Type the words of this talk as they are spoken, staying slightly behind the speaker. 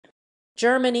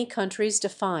Germany countries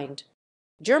defined.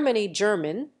 Germany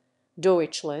German,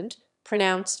 Deutschland,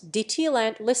 pronounced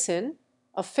Ditiland listen,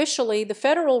 officially the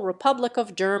Federal Republic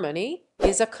of Germany,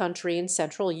 is a country in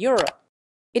Central Europe.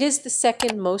 It is the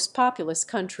second most populous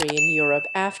country in Europe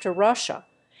after Russia,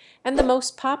 and the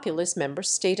most populous member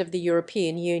state of the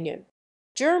European Union.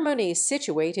 Germany is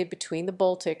situated between the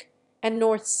Baltic and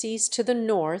North Seas to the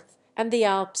north and the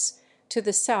Alps to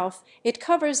the south. It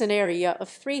covers an area of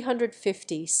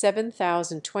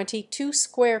 357,022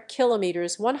 square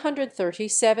kilometers,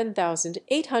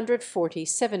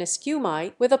 137,847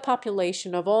 escumi, with a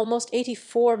population of almost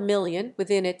 84 million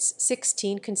within its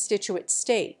 16 constituent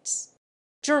states.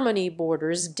 Germany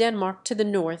borders Denmark to the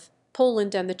north,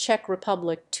 Poland and the Czech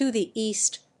Republic to the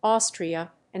east,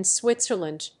 Austria and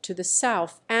Switzerland to the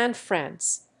south, and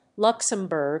France,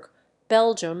 Luxembourg,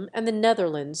 Belgium, and the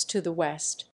Netherlands to the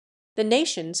west. The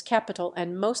nation's capital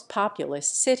and most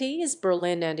populous city is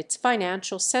Berlin, and its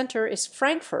financial center is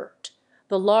Frankfurt.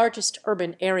 The largest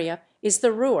urban area is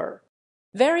the Ruhr.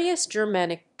 Various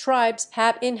Germanic tribes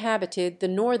have inhabited the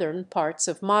northern parts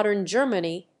of modern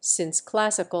Germany since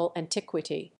classical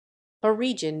antiquity. A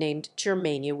region named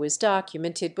Germania was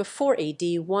documented before AD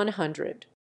 100.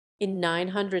 In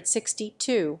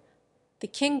 962, the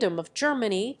Kingdom of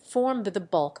Germany formed the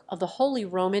bulk of the Holy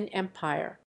Roman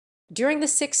Empire. During the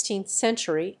 16th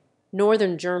century,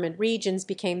 northern German regions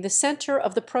became the center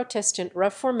of the Protestant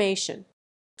Reformation.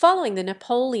 Following the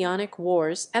Napoleonic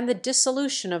Wars and the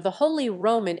dissolution of the Holy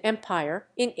Roman Empire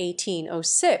in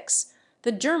 1806,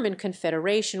 the German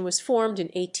Confederation was formed in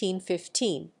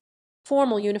 1815.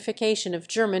 Formal unification of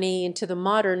Germany into the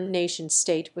modern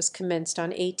nation-state was commenced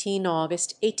on 18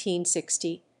 August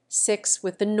 1866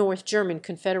 with the North German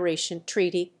Confederation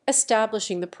Treaty,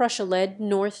 establishing the Prussia-led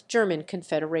North German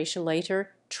Confederation,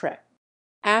 later TRE.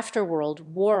 After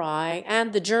World War I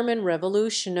and the German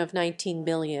Revolution of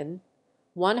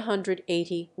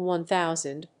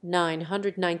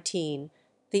 19,181,919,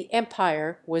 the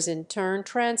empire was in turn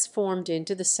transformed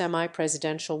into the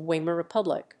semi-presidential Weimar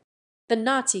Republic. The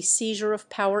Nazi seizure of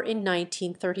power in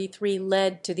 1933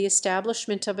 led to the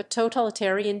establishment of a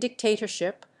totalitarian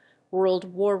dictatorship,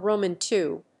 World War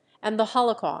II, and the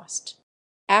Holocaust.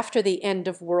 After the end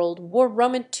of World War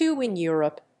II in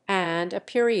Europe and a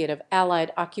period of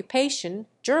Allied occupation,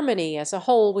 Germany as a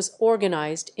whole was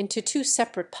organized into two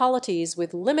separate polities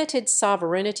with limited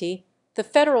sovereignty: the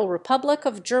Federal Republic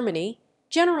of Germany,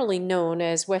 generally known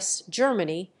as West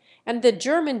Germany, and the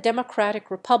German Democratic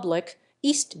Republic,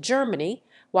 East Germany,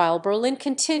 while Berlin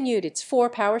continued its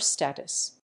four-power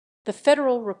status. The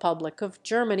Federal Republic of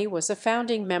Germany was a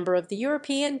founding member of the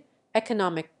European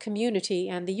Economic Community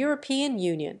and the European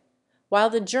Union,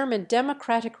 while the German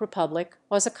Democratic Republic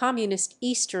was a communist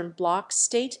Eastern Bloc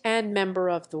state and member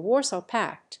of the Warsaw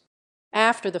Pact.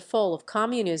 After the fall of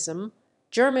communism,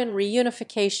 German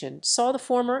reunification saw the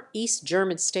former East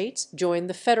German states join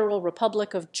the Federal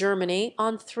Republic of Germany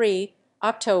on 3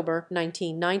 October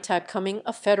 1990, becoming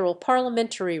a federal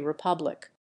parliamentary republic.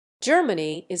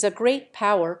 Germany is a great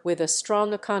power with a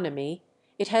strong economy.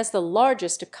 It has the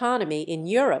largest economy in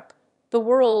Europe, the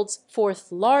world's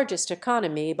fourth largest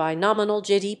economy by nominal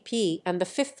GDP, and the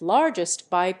fifth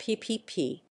largest by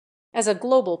PPP. As a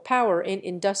global power in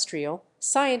industrial,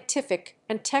 scientific,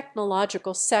 and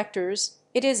technological sectors,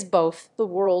 it is both the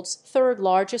world's third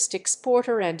largest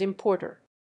exporter and importer.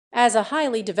 As a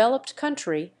highly developed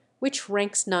country, which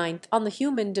ranks 9th on the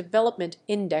Human Development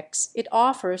Index, it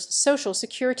offers social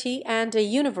security and a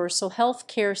universal health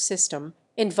care system,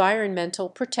 environmental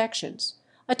protections,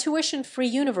 a tuition-free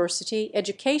university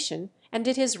education, and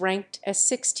it is ranked as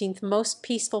 16th most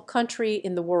peaceful country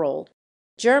in the world.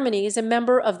 Germany is a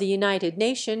member of the United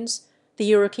Nations, the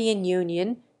European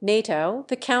Union, NATO,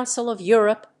 the Council of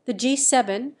Europe, the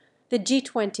G7, the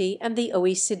G20, and the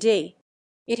OECD.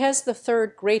 It has the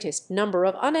third greatest number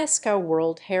of UNESCO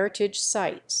World Heritage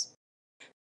Sites.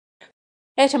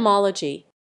 Etymology.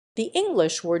 The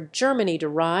English word Germany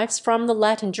derives from the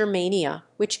Latin Germania,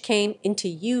 which came into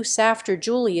use after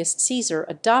Julius Caesar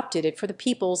adopted it for the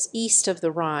peoples east of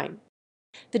the Rhine.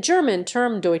 The German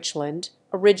term Deutschland,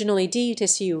 originally Dieu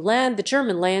land, the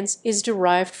German lands, is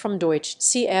derived from Deutsch,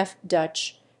 cf.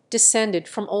 Dutch, descended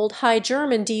from Old High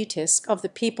German Dietisk of the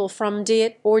people from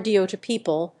Diet or Diota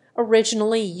people,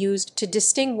 originally used to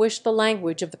distinguish the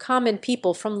language of the common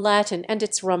people from Latin and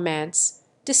its Romance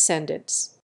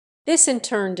descendants. This in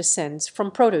turn descends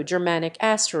from Proto-Germanic **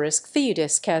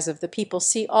 Theodisk as of the people.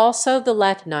 See also the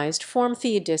Latinized form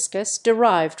Theodiscus,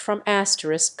 derived from *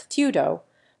 Theudo,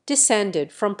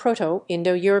 descended from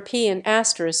Proto-Indo-European *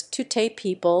 Tute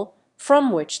people,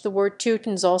 from which the word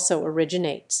Teutons also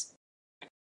originates.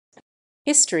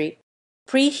 History.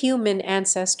 Pre-human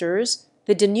ancestors,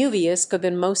 the Danuvius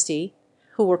Guggenmosi,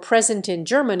 who were present in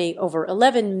Germany over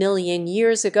 11 million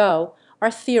years ago,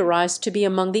 are theorized to be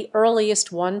among the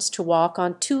earliest ones to walk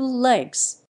on two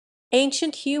legs.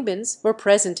 Ancient humans were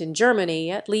present in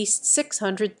Germany at least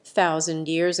 600,000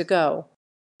 years ago.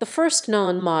 The first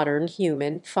non-modern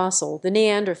human fossil, the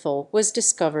Neanderthal, was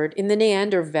discovered in the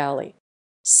Neander Valley.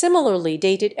 Similarly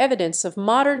dated evidence of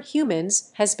modern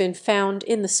humans has been found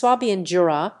in the Swabian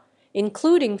Jura,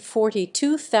 including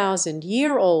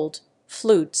 42,000-year-old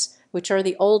flutes, which are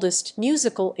the oldest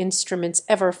musical instruments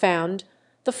ever found,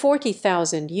 the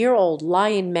 40,000-year-old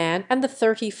Lion Man, and the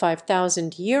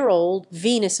 35,000-year-old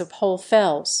Venus of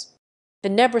Hohlfels. The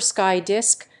Nebraskai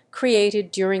disk,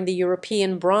 created during the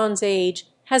European Bronze Age,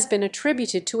 has been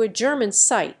attributed to a German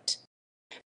site.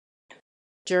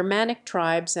 Germanic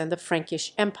tribes and the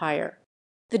Frankish Empire.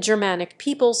 The Germanic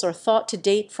peoples are thought to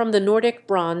date from the Nordic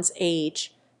Bronze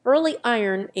Age, Early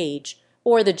Iron Age,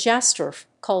 or the Jastorf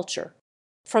culture.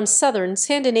 From southern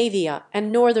Scandinavia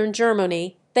and northern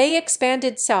Germany, they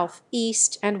expanded south,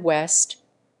 east, and west,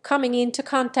 coming into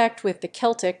contact with the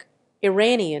Celtic,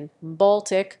 Iranian,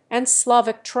 Baltic, and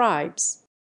Slavic tribes.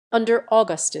 Under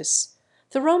Augustus,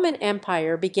 the Roman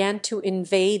Empire began to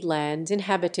invade lands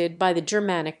inhabited by the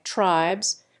Germanic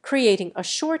tribes, creating a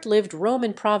short-lived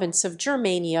Roman province of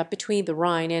Germania between the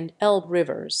Rhine and Elbe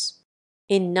rivers.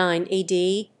 In 9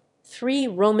 A.D., 3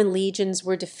 Roman legions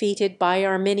were defeated by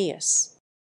Arminius.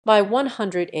 By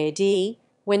 100 A.D.,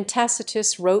 when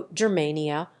Tacitus wrote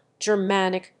Germania,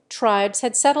 Germanic tribes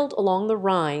had settled along the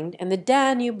Rhine and the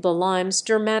Danube, the Limes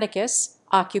Germanicus,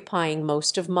 occupying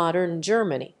most of modern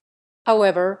Germany.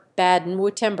 However,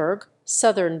 Baden-Württemberg,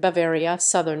 southern Bavaria,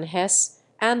 southern Hesse,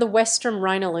 and the western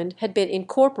Rhineland had been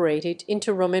incorporated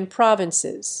into Roman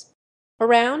provinces.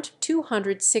 Around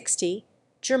 260,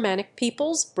 Germanic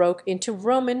peoples broke into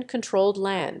Roman-controlled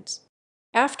lands.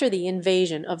 After the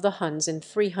invasion of the Huns in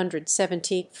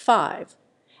 375,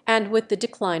 and with the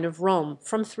decline of Rome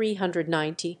from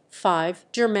 395,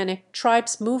 Germanic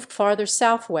tribes moved farther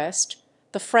southwest.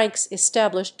 The Franks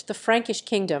established the Frankish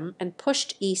kingdom and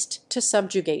pushed east to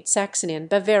subjugate Saxony and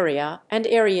Bavaria, and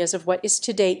areas of what is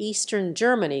today eastern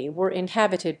Germany were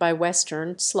inhabited by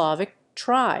Western Slavic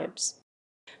tribes.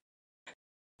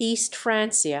 East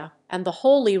Francia and the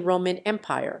Holy Roman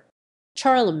Empire.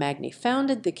 Charlemagne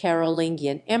founded the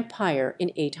Carolingian Empire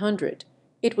in 800.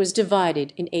 It was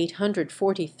divided in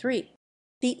 843.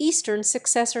 The eastern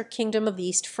successor kingdom of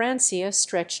East Francia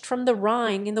stretched from the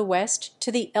Rhine in the west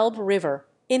to the Elbe River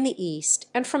in the east,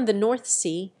 and from the North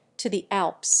Sea to the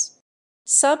Alps.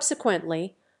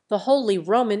 Subsequently, the Holy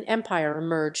Roman Empire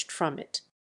emerged from it.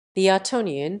 The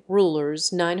Ottonian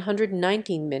rulers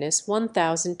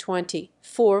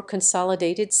 919–1024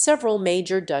 consolidated several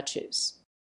major duchies.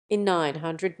 In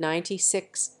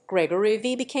 996, Gregory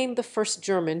V became the first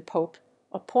German pope,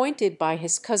 appointed by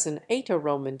his cousin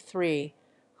Roman III,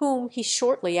 whom he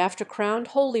shortly after crowned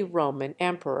Holy Roman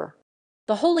Emperor.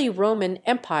 The Holy Roman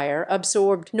Empire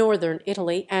absorbed northern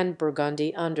Italy and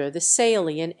Burgundy under the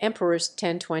Salian emperors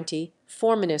 1020,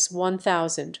 Formanus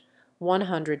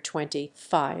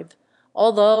 1125,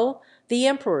 although the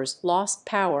emperors lost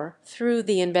power through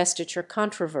the investiture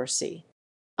controversy.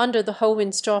 Under the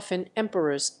Hohenstaufen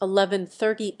emperors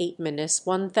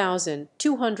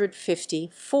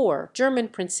 1138–1254, German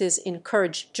princes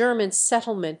encouraged German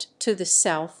settlement to the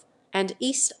south and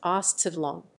East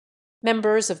Ostfriesland.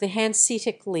 Members of the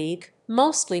Hanseatic League,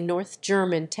 mostly North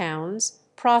German towns,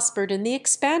 prospered in the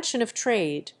expansion of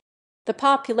trade. The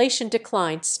population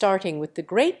declined starting with the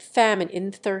Great Famine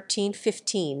in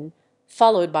 1315,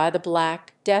 followed by the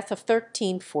Black Death of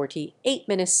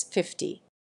 1348–50.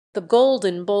 The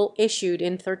Golden Bull issued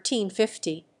in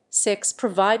 1356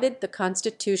 provided the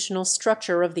constitutional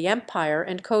structure of the empire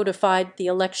and codified the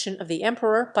election of the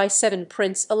emperor by 7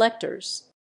 prince-electors.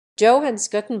 Johannes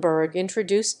Gutenberg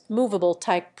introduced movable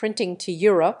type printing to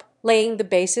Europe, laying the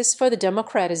basis for the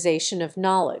democratization of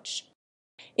knowledge.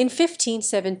 In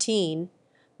 1517,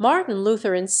 Martin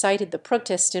Luther incited the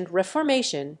Protestant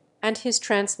Reformation, and his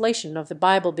translation of the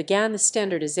Bible began the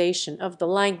standardization of the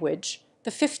language. The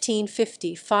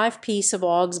 1555 Peace of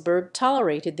Augsburg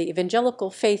tolerated the evangelical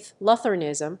faith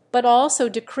Lutheranism, but also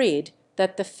decreed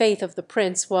that the faith of the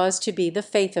prince was to be the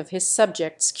faith of his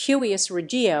subjects, cuius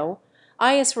regio,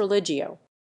 ius religio.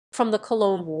 From the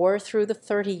Cologne War through the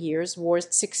 30 Years' Wars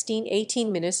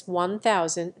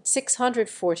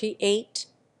 1618–1648,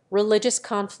 religious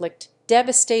conflict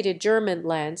devastated German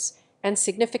lands and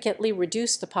significantly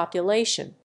reduced the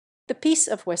population. The Peace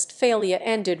of Westphalia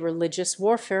ended religious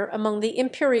warfare among the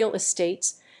imperial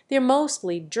estates, Their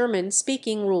mostly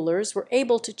German-speaking rulers were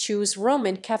able to choose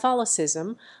Roman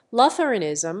Catholicism,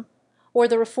 Lutheranism, or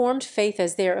the Reformed faith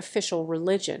as their official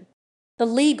religion. The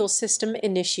legal system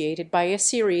initiated by a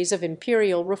series of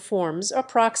imperial reforms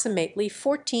approximately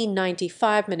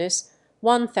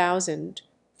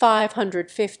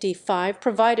 1495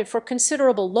 provided for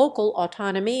considerable local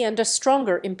autonomy and a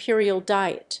stronger imperial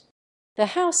diet. The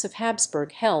House of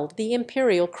Habsburg held the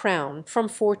imperial crown from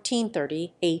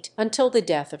 1438 until the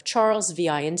death of Charles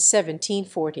VI in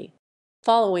 1740.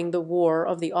 Following the War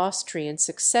of the Austrian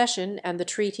Succession and the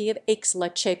Treaty of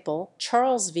Aix-la-Chapelle,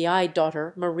 Charles VI's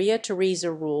daughter Maria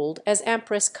Theresa ruled as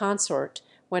empress consort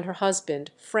when her husband,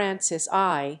 Francis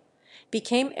I,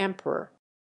 became emperor.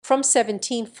 From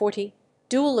 1740,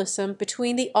 dualism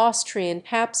between the Austrian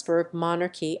Habsburg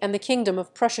monarchy and the Kingdom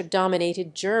of Prussia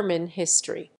dominated German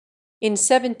history. In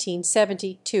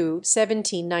 1772,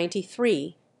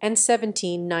 1793, and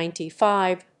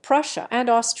 1795, Prussia and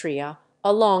Austria,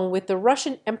 along with the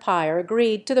Russian Empire,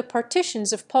 agreed to the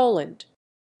partitions of Poland.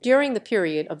 During the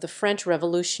period of the French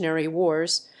Revolutionary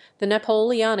Wars, the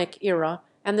Napoleonic era,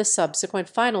 and the subsequent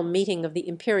final meeting of the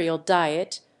Imperial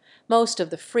Diet, most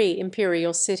of the free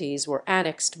imperial cities were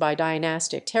annexed by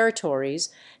dynastic territories,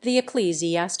 the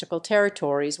ecclesiastical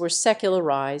territories were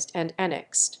secularized and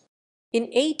annexed. In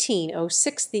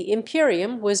 1806 the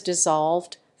Imperium was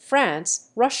dissolved, France,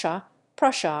 Russia,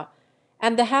 Prussia,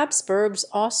 and the Habsburgs,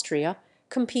 Austria,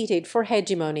 competed for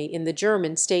hegemony in the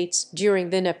German states during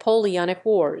the Napoleonic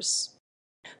Wars.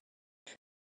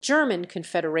 German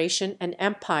Confederation and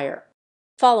Empire.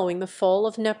 Following the fall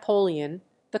of Napoleon,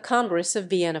 the Congress of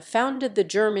Vienna founded the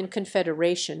German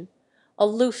Confederation, a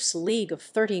loose league of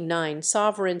 39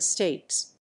 sovereign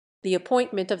states. The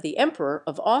appointment of the Emperor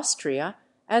of Austria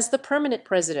as the permanent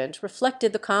president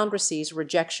reflected the Congress's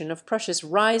rejection of Prussia's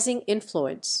rising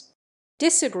influence.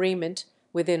 Disagreement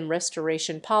within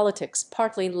Restoration politics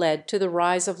partly led to the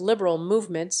rise of liberal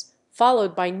movements,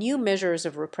 followed by new measures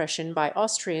of repression by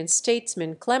Austrian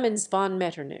statesman Clemens von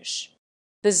Metternich.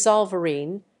 The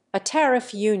Zollverein, a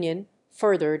tariff union,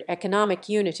 furthered economic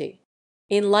unity.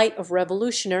 In light of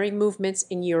revolutionary movements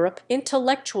in Europe,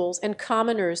 intellectuals and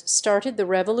commoners started the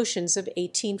revolutions of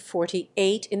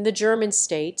 1848 in the German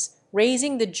states,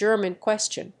 raising the German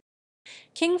question.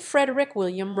 King Frederick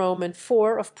William Roman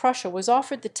IV of Prussia was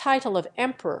offered the title of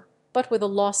emperor, but with a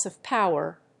loss of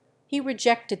power. He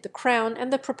rejected the crown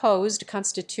and the proposed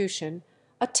constitution,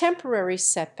 a temporary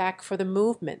setback for the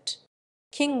movement.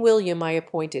 King William I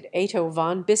appointed Otto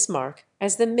von Bismarck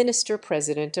as the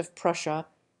minister-president of Prussia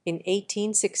in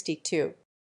 1862.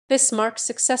 Bismarck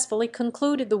successfully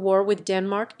concluded the war with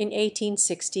Denmark in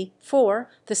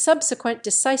 1864. The subsequent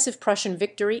decisive Prussian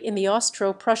victory in the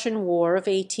Austro-Prussian War of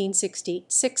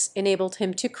 1866 enabled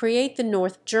him to create the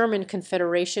North German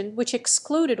Confederation, which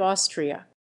excluded Austria.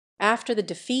 After the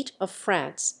defeat of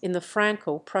France in the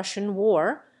Franco-Prussian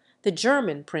War, the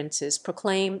German princes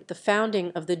proclaimed the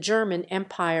founding of the German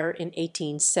Empire in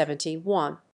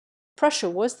 1871. Prussia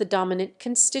was the dominant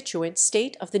constituent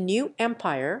state of the new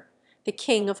empire. The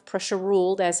King of Prussia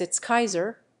ruled as its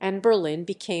Kaiser, and Berlin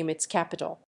became its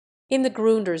capital. In the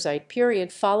Gründerzeit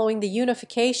period following the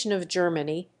unification of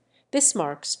Germany,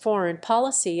 Bismarck's foreign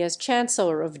policy as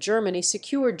Chancellor of Germany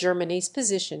secured Germany's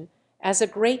position as a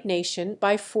great nation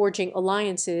by forging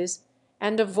alliances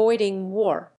and avoiding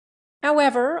war.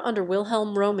 However, under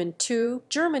Wilhelm Roman II,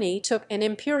 Germany took an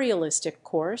imperialistic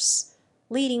course,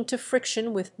 leading to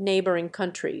friction with neighboring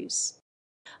countries.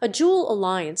 A dual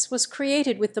alliance was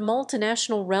created with the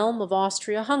multinational realm of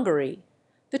Austria-Hungary.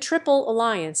 The Triple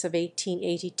Alliance of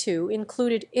 1882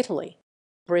 included Italy.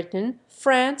 Britain,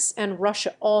 France, and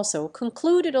Russia also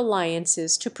concluded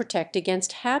alliances to protect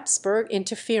against Habsburg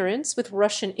interference with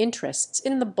Russian interests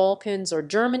in the Balkans or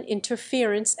German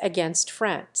interference against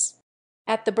France.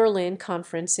 At the Berlin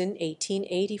Conference in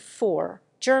 1884,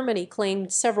 Germany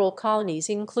claimed several colonies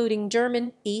including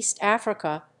German East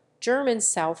Africa, German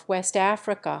Southwest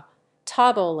Africa,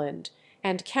 Togoland,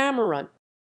 and Cameroon.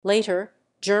 Later,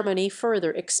 Germany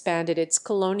further expanded its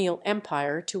colonial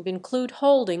empire to include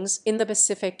holdings in the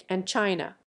Pacific and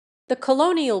China. The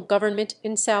colonial government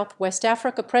in Southwest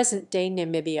Africa, present-day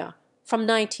Namibia, from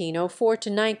 1904 to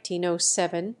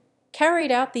 1907,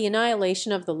 carried out the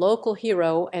annihilation of the local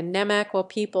Hero and Namaqua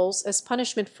peoples as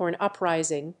punishment for an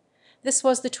uprising. This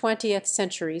was the 20th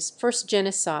century's first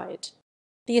genocide.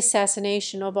 The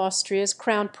assassination of Austria's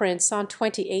crown prince on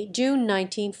 28 June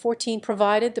 1914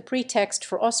 provided the pretext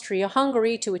for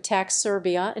Austria-Hungary to attack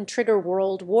Serbia and trigger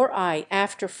World War I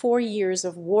after 4 years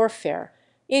of warfare,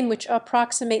 in which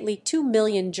approximately 2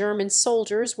 million German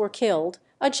soldiers were killed.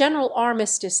 A general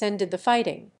armistice ended the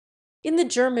fighting. In the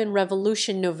German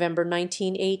Revolution November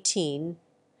 1918,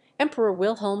 Emperor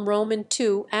Wilhelm Roman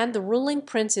II and the ruling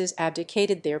princes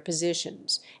abdicated their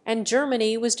positions, and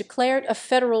Germany was declared a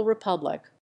federal republic.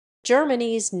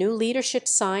 Germany's new leadership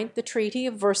signed the Treaty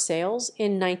of Versailles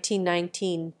in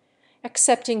 1919,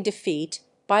 accepting defeat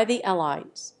by the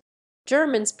Allies.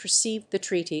 Germans perceived the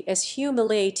treaty as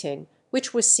humiliating,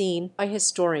 which was seen by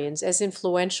historians as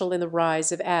influential in the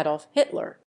rise of Adolf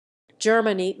Hitler.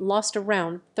 Germany lost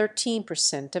around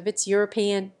 13% of its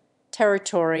European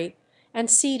territory and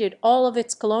ceded all of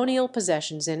its colonial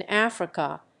possessions in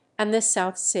Africa and the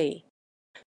South Sea.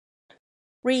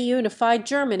 Reunified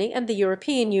Germany and the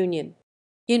European Union.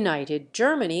 United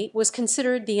Germany was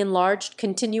considered the enlarged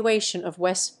continuation of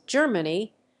West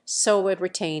Germany, so it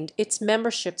retained its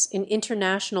memberships in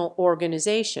international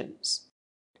organizations.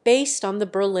 Based on the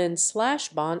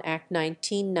Berlin-Bonn Act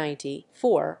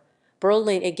 1994,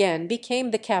 Berlin again became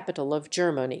the capital of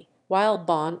Germany, while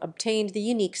Bonn obtained the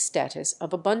unique status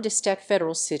of a Bundesstaat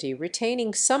federal city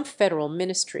retaining some federal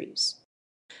ministries.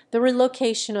 The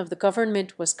relocation of the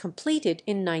government was completed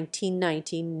in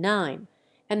 1999,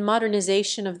 and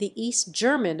modernization of the East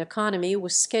German economy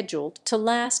was scheduled to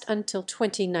last until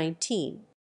 2019.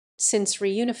 Since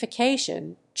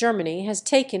reunification, Germany has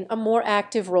taken a more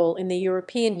active role in the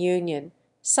European Union,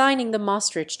 signing the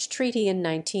Maastricht Treaty in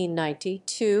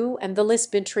 1992 and the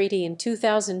Lisbon Treaty in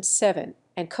 2007,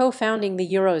 and co-founding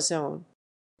the Eurozone.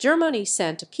 Germany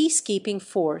sent a peacekeeping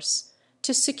force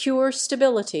to secure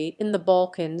stability in the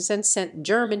Balkans and sent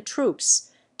German troops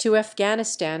to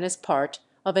Afghanistan as part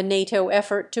of a NATO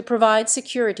effort to provide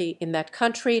security in that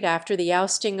country after the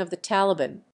ousting of the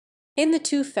Taliban. In the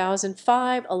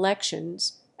 2005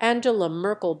 elections, Angela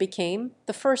Merkel became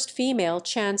the first female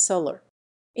chancellor.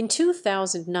 In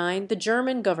 2009, the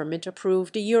German government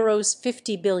approved a Euros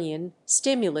 50 billion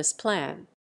stimulus plan.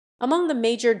 Among the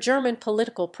major German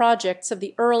political projects of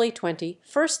the early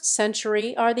 21st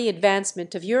century are the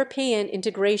advancement of European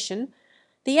integration,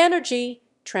 the energy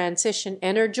transition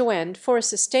Energiewende for a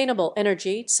sustainable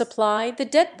energy supply, the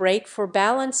debt brake for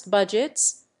balanced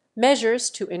budgets, measures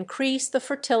to increase the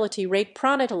fertility rate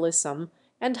pronatalism,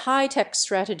 and high-tech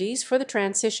strategies for the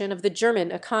transition of the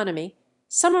German economy,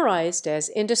 summarized as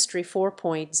Industry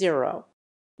 4.0.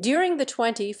 During the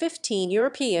 2015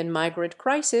 European migrant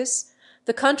crisis,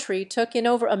 the country took in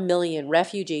over 1 million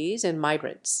refugees and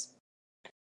migrants.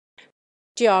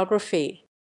 Geography.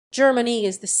 Germany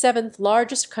is the 7th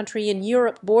largest country in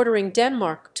Europe, bordering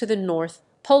Denmark to the north,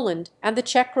 Poland and the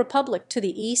Czech Republic to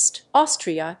the east,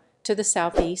 Austria to the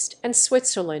southeast, and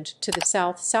Switzerland to the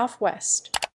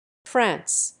south-southwest.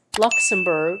 France,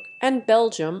 Luxembourg, and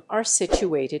Belgium are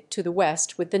situated to the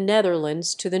west, with the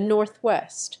Netherlands to the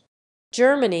northwest.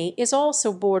 Germany is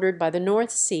also bordered by the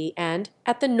North Sea and,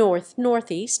 at the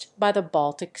north-northeast, by the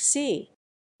Baltic Sea.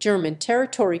 German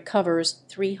territory covers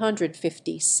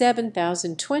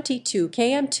 357,022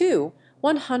 km2,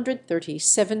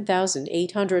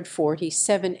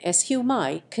 137,847 sq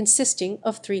mi, consisting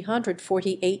of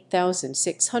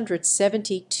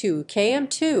 348,672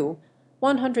 km2,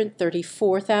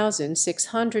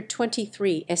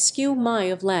 134,623 sq mi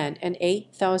of land and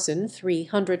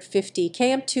 8,350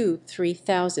 km2,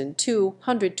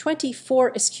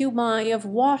 3,224 sq mi of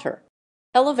water.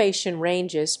 Elevation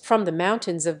ranges from the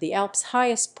mountains of the Alps'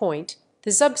 highest point, the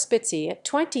Zugspitze at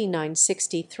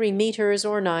 2,963 meters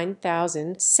or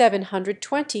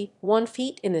 9,721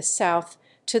 feet in the south,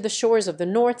 to the shores of the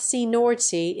North Sea in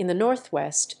the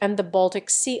northwest and the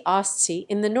Baltic Sea Ostsee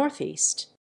in the northeast.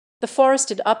 The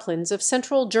forested uplands of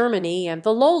central Germany and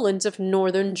the lowlands of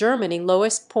northern Germany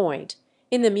lowest point,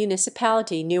 in the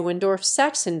municipality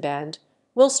Neuendorf-Sachsenband,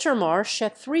 Wilster Marsh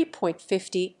at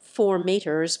 3.54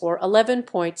 meters or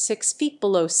 11.6 feet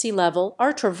below sea level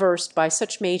are traversed by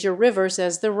such major rivers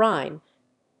as the Rhine,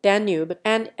 Danube,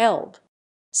 and Elbe.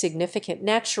 Significant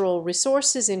natural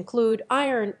resources include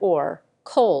iron ore,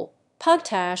 coal,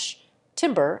 potash,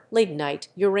 timber, lignite,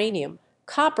 uranium,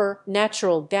 copper,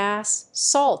 natural gas,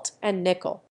 salt, and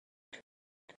nickel.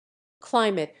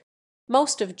 Climate.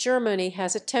 Most of Germany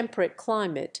has a temperate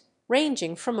climate,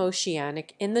 ranging from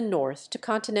oceanic in the north to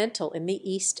continental in the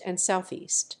east and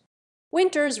southeast.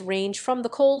 Winters range from the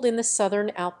cold in the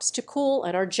southern Alps to cool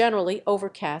and are generally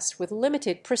overcast with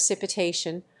limited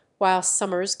precipitation, while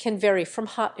summers can vary from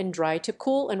hot and dry to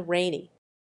cool and rainy.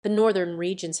 The northern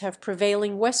regions have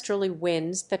prevailing westerly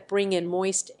winds that bring in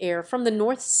moist air from the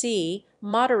North Sea,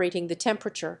 moderating the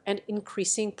temperature and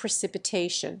increasing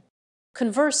precipitation.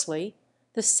 Conversely,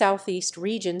 the southeast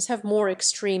regions have more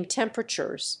extreme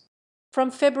temperatures. From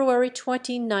February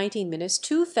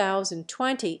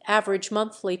 2019-2020, average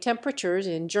monthly temperatures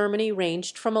in Germany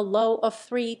ranged from a low of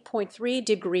 3.3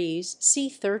 degrees C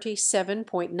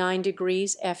 37.9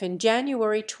 degrees F in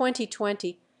January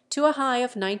 2020 to a high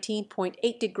of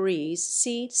 19.8 degrees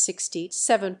C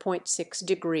 67.6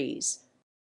 degrees.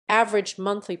 Average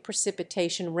monthly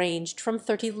precipitation ranged from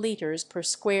 30 liters per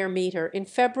square meter in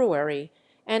February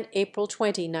and April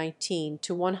 2019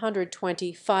 to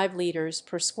 125 liters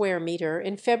per square meter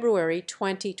in February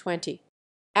 2020.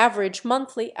 Average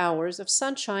monthly hours of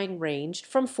sunshine ranged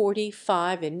from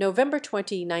 45 in November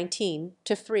 2019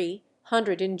 to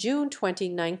 300 in June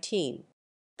 2019.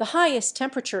 The highest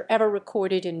temperature ever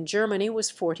recorded in Germany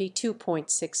was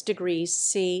 42.6 degrees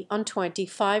C on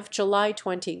 25 July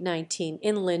 2019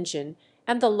 in Lingen,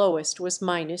 and the lowest was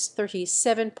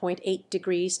 -37.8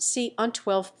 degrees C on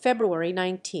 12 February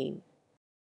 19.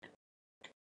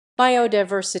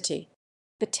 Biodiversity.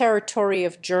 The territory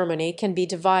of Germany can be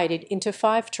divided into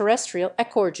 5 terrestrial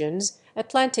ecoregions: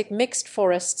 Atlantic mixed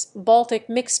forests, Baltic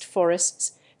mixed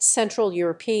forests, Central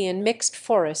European mixed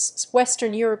forests,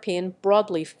 Western European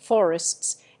broadleaf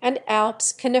forests, and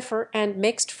Alps conifer and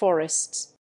mixed forests.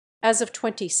 As of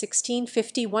 2016,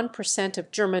 51%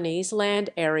 of Germany's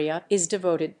land area is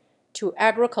devoted to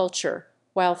agriculture,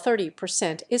 while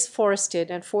 30% is forested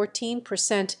and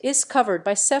 14% is covered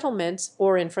by settlements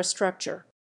or infrastructure.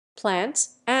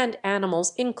 Plants and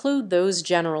animals include those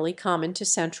generally common to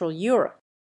Central Europe.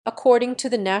 According to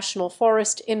the National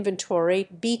Forest Inventory,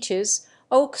 beeches,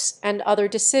 oaks, and other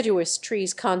deciduous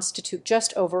trees constitute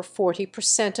just over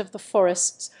 40% of the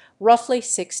forests. Roughly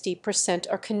 60%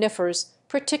 are conifers,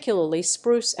 particularly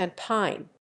spruce and pine.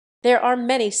 There are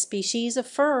many species of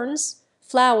ferns,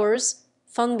 flowers,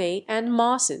 fungi, and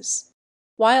mosses.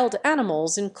 Wild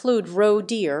animals include roe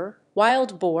deer,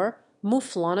 wild boar,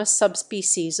 mouflon, a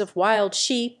subspecies of wild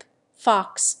sheep,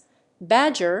 fox,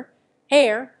 badger,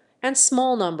 hare, and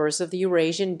small numbers of the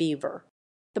Eurasian beaver.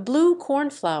 The blue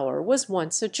cornflower was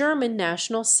once a German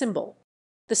national symbol.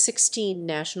 The 16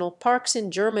 national parks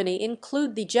in Germany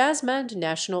include the Jasmand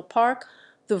National Park,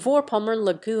 the Vorpommern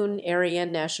Lagoon Area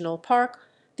National Park,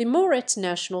 the Moritz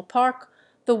National Park,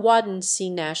 the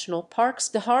Wadensee National Parks,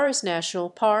 the Harz National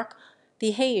Park,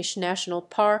 the Hayisch National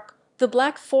Park, the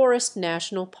Black Forest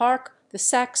National Park, the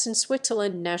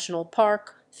Saxon-Switzerland National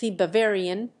Park, the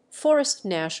Bavarian Forest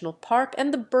National Park,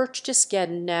 and the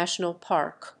Berchtesgaden National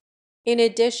Park. In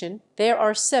addition, there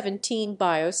are 17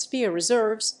 biosphere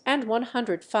reserves and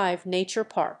 105 nature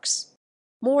parks.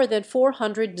 More than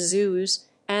 400 zoos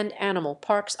and animal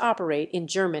parks operate in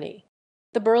Germany.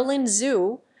 The Berlin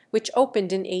Zoo, which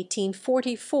opened in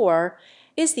 1844,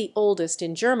 is the oldest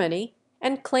in Germany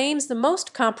and claims the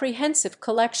most comprehensive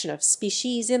collection of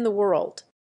species in the world.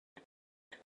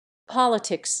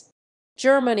 Politics.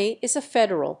 Germany is a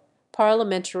federal,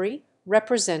 parliamentary,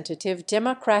 representative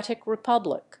democratic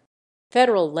republic.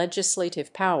 Federal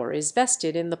legislative power is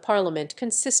vested in the parliament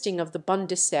consisting of the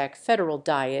Bundestag Federal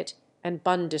Diet and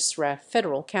Bundesrat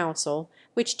Federal Council,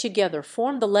 which together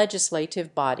form the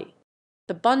legislative body.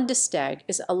 The Bundestag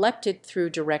is elected through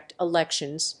direct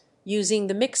elections using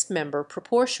the mixed-member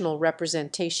proportional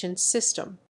representation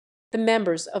system. The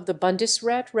members of the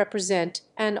Bundesrat represent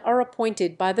and are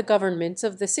appointed by the governments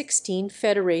of the 16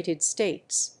 federated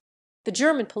states. The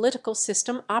German political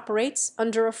system operates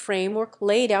under a framework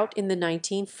laid out in the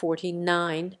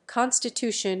 1949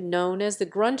 constitution known as the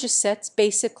Grundgesetz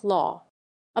Basic Law.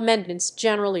 Amendments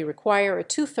generally require a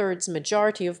two-thirds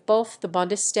majority of both the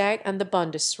Bundestag and the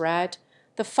Bundesrat.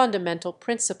 The fundamental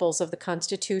principles of the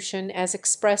Constitution, as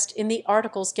expressed in the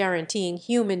articles guaranteeing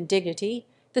human dignity,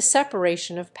 the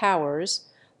separation of powers,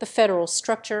 the federal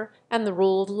structure, and the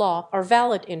rule of law, are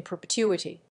valid in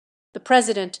perpetuity. The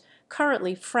President,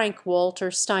 currently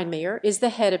Frank-Walter Steinmeier, is the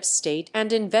head of state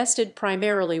and invested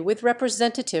primarily with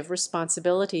representative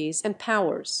responsibilities and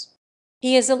powers.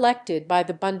 He is elected by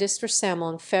the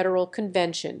Bundesversammlung Federal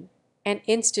Convention, an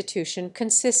institution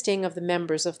consisting of the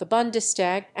members of the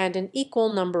Bundestag and an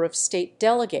equal number of state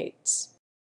delegates.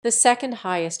 The second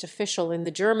highest official in the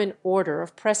German order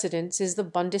of precedence is the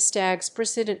Bundestag's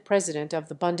president of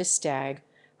the Bundestag,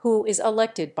 who is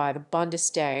elected by the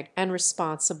Bundestag and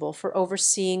responsible for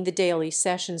overseeing the daily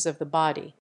sessions of the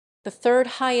body. The third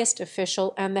highest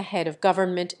official and the head of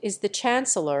government is the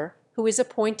Chancellor, who is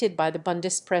appointed by the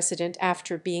Bundespräsident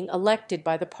after being elected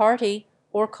by the party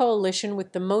or coalition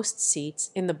with the most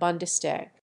seats in the Bundestag.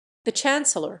 The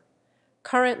Chancellor,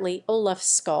 currently Olaf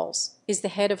Scholz, is the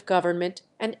head of government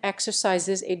and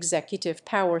exercises executive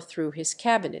power through his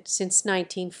cabinet since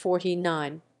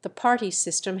 1949. The party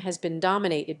system has been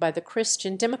dominated by the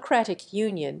Christian Democratic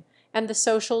Union, and the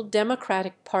Social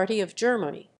Democratic Party of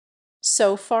Germany.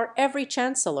 So far, every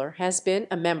chancellor has been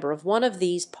a member of one of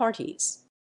these parties.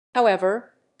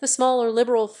 However, the smaller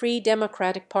Liberal Free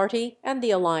Democratic Party and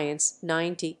the Alliance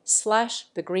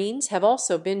 90/the Greens have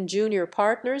also been junior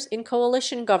partners in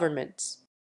coalition governments.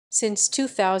 Since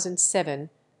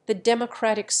 2007, the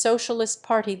Democratic Socialist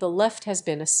Party, the left, has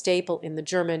been a staple in the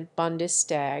German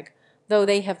Bundestag, though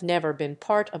they have never been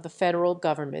part of the federal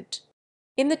government.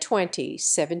 In the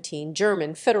 2017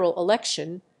 German federal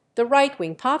election, the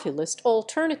right-wing populist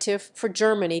Alternative for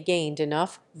Germany gained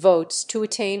enough votes to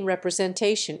attain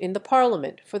representation in the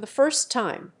parliament for the first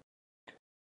time.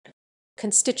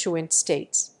 Constituent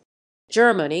states.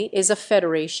 Germany is a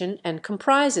federation and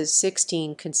comprises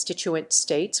 16 constituent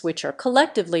states, which are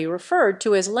collectively referred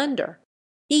to as Länder.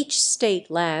 Each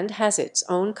state land has its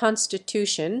own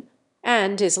constitution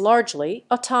and is largely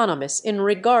autonomous in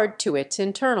regard to its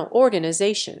internal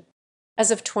organization. As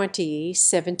of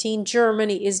 2017,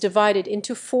 Germany is divided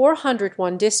into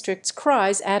 401 districts,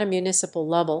 Kreis, at a municipal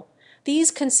level.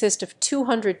 These consist of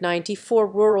 294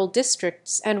 rural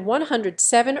districts and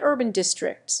 107 urban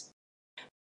districts.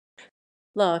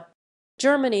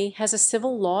 Germany has a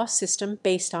civil law system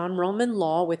based on Roman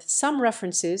law with some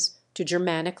references to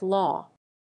Germanic law.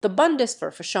 The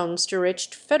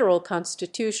Bundesverfassungsgericht Federal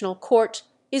Constitutional Court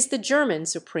is the German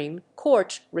Supreme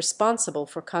Court responsible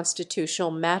for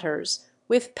constitutional matters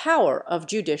with power of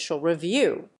judicial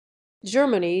review.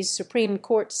 Germany's Supreme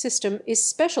Court system is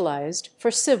specialized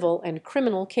for civil and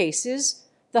criminal cases.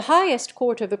 The highest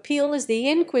court of appeal is the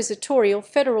Inquisitorial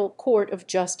Federal Court of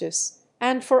Justice,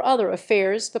 and for other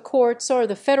affairs the courts are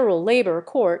the Federal Labor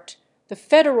Court, the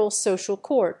Federal Social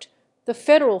Court, the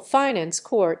Federal Finance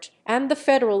Court, and the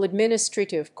Federal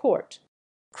Administrative Court.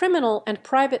 Criminal and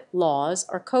private laws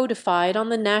are codified on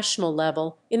the national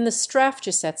level in the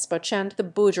Strafgesetzbuch and the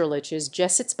Bürgerliches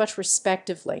Gesetzbuch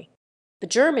respectively. The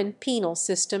German penal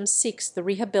system seeks the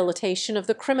rehabilitation of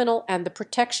the criminal and the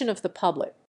protection of the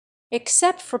public.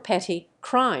 Except for petty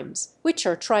crimes, which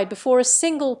are tried before a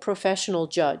single professional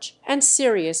judge, and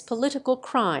serious political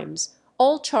crimes,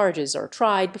 all charges are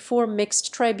tried before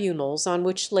mixed tribunals on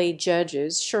which lay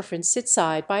judges Schurfen sit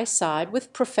side by side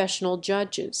with professional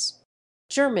judges.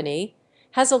 Germany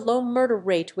has a low murder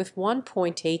rate with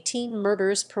 1.18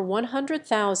 murders per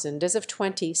 100,000 as of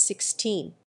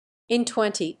 2016. In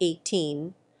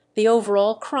 2018, the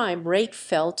overall crime rate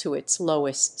fell to its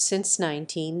lowest since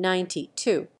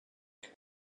 1992.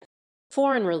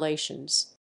 Foreign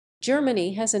relations.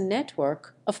 Germany has a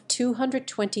network of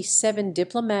 227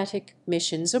 diplomatic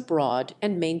missions abroad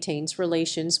and maintains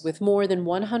relations with more than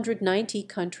 190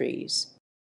 countries.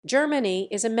 Germany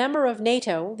is a member of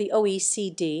NATO, the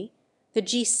OECD, the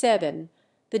G7,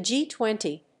 the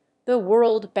G20, the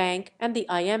World Bank, and the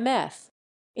IMF.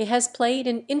 It has played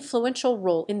an influential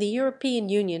role in the European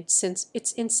Union since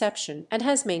its inception and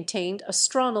has maintained a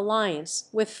strong alliance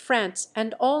with France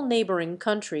and all neighboring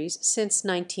countries since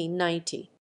 1990.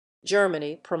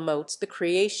 Germany promotes the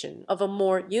creation of a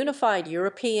more unified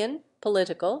European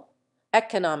political,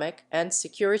 economic, and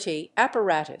security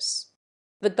apparatus.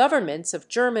 The governments of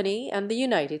Germany and the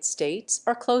United States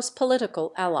are close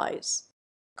political allies.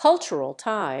 Cultural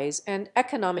ties and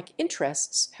economic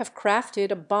interests have crafted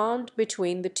a bond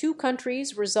between the two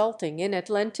countries resulting in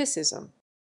Atlanticism.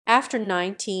 After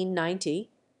 1990,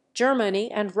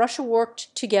 Germany and Russia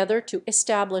worked together to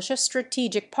establish a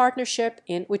strategic partnership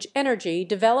in which energy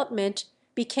development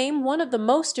became one of the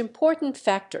most important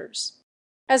factors.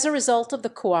 As a result of the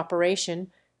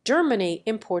cooperation, Germany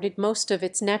imported most of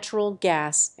its natural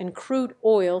gas and crude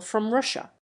oil from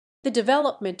Russia. The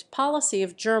development policy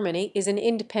of Germany is an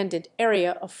independent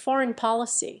area of foreign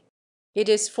policy. It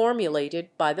is formulated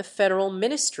by the Federal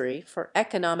Ministry for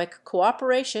Economic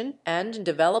Cooperation and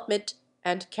Development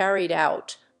and carried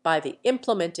out by the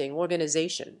implementing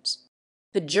organizations.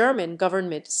 The German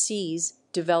government sees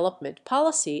development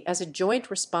policy as a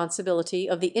joint responsibility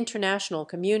of the international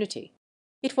community.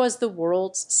 It was the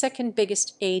world's second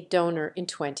biggest aid donor in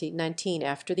 2019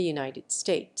 after the United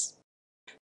States.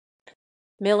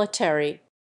 Military.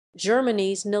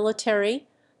 Germany's military,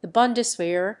 the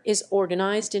Bundeswehr, is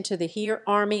organized into the Heer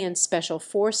Army and Special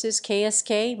Forces,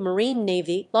 KSK, Marine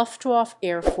Navy, Luftwaffe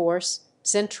Air Force,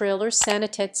 Zentraler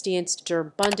Sanitätsdienst der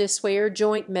Bundeswehr,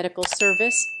 Joint Medical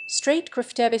Service,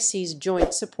 Streitkräftebesis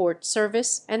Joint Support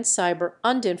Service, and Cyber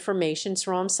und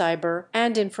Informationsraum Cyber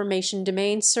and Information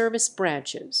Domain Service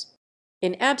branches.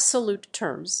 In absolute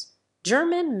terms,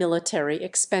 German military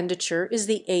expenditure is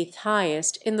the 8th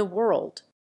highest in the world.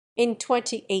 In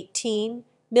 2018,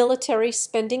 military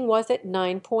spending was at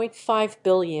 $9.5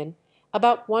 billion,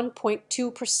 about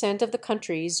 1.2% of the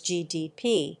country's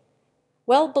GDP.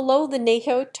 well below the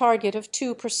NATO target of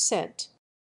 2%.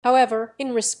 However,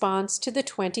 in response to the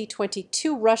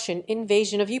 2022 Russian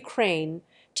invasion of Ukraine,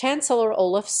 Chancellor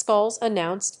Olaf Scholz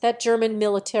announced that German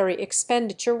military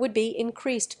expenditure would be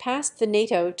increased past the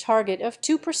NATO target of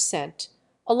 2%,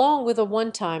 along with a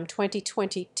one-time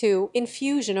 2022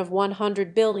 infusion of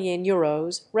 100 billion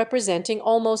euros, representing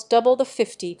almost double the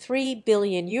 53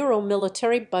 billion euro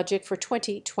military budget for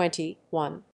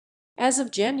 2021. As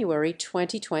of January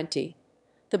 2020,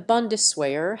 the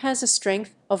Bundeswehr has a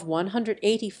strength of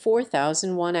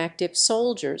 184,001 active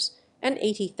soldiers and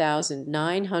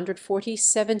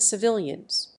 80,947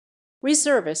 civilians.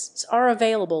 Reservists are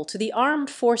available to the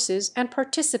armed forces and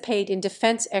participate in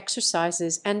defense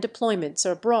exercises and deployments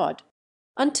abroad.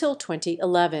 Until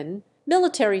 2011,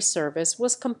 military service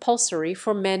was compulsory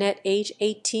for men at age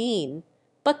 18,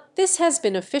 but this has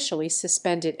been officially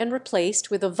suspended and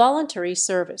replaced with a voluntary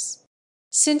service.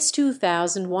 Since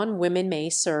 2001, women may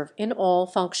serve in all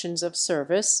functions of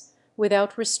service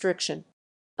without restriction.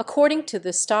 According to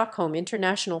the Stockholm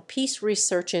International Peace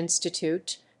Research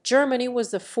Institute, Germany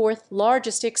was the fourth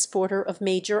largest exporter of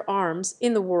major arms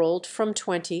in the world from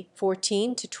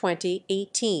 2014 to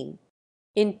 2018.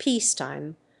 In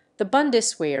peacetime, the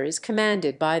Bundeswehr is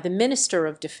commanded by the Minister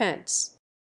of Defense.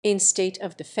 In state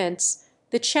of defense,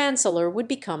 the Chancellor would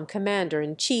become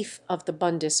Commander-in-Chief of the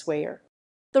Bundeswehr.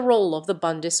 The role of the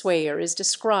Bundeswehr is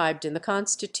described in the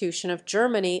Constitution of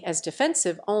Germany as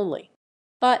defensive only.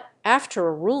 But after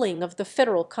a ruling of the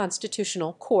Federal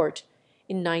Constitutional Court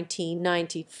in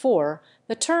 1994,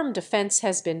 the term defense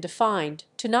has been defined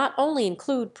to not only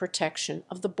include protection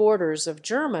of the borders of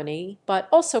Germany, but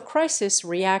also crisis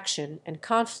reaction and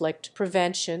conflict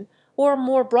prevention, or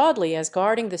more broadly as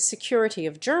guarding the security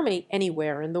of Germany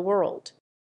anywhere in the world.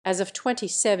 As of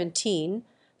 2017,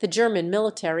 the German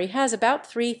military has about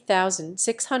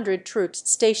 3,600 troops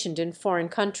stationed in foreign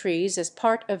countries as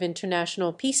part of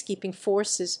international peacekeeping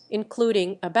forces,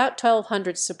 including about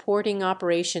 1,200 supporting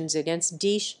operations against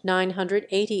Daesh,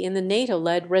 980 in the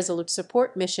NATO-led Resolute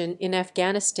Support Mission in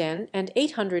Afghanistan, and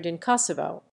 800 in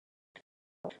Kosovo.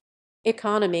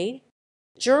 Economy.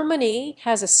 Germany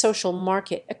has a social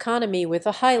market economy with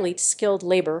a highly skilled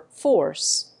labor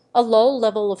force, a low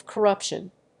level of corruption,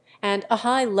 and a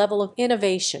high level of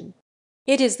innovation.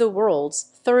 It is the world's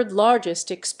third largest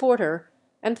exporter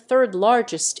and third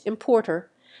largest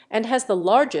importer, and has the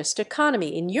largest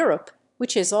economy in Europe,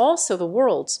 which is also the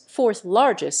world's fourth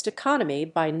largest economy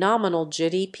by nominal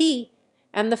GDP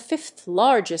and the fifth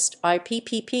largest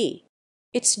IPPP.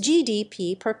 Its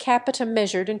GDP per capita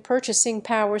measured in purchasing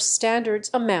power standards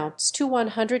amounts to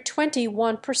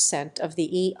 121% of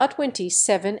the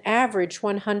EU27 average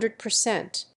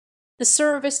 100%. The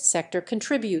service sector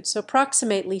contributes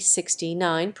approximately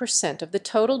 69% of the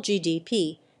total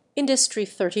GDP, industry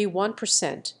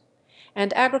 31%,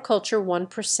 and agriculture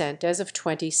 1% as of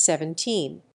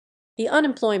 2017. The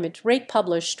unemployment rate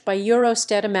published by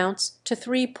Eurostat amounts to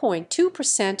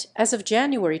 3.2% as of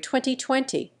January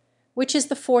 2020, which is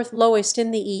the fourth lowest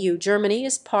in the EU. Germany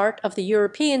is part of the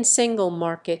European single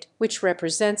market, which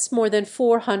represents more than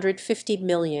 450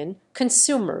 million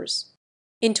consumers.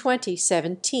 In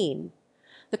 2017,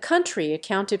 the country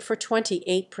accounted for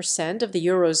 28% of the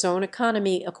Eurozone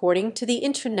economy, according to the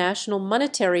International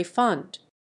Monetary Fund.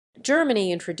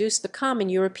 Germany introduced the common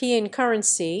European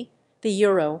currency, the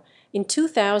euro, in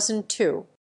 2002.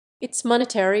 Its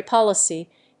monetary policy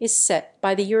is set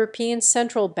by the European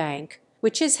Central Bank,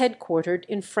 which is headquartered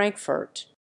in Frankfurt.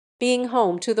 Being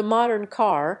home to the modern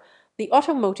car, the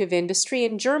automotive industry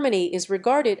in Germany is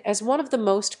regarded as one of the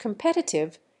most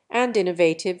competitive and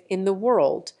innovative in the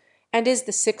world, and is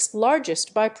the sixth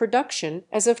largest by production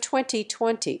as of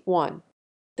 2021.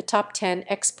 The top 10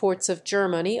 exports of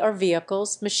Germany are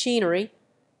vehicles, machinery,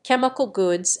 chemical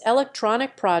goods,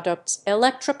 electronic products,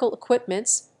 electrical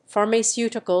equipments,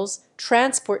 pharmaceuticals,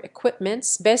 transport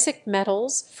equipments, basic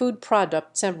metals, food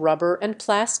products, and rubber and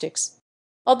plastics.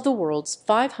 Of the world's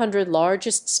 500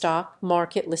 largest stock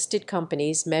market listed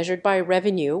companies measured by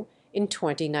revenue in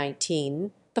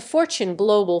 2019, the Fortune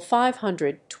Global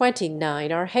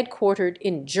 529 are headquartered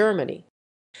in Germany.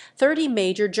 30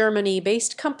 major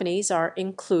Germany-based companies are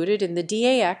included in the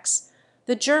DAX,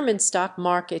 the German stock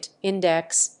market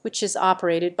index, which is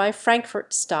operated by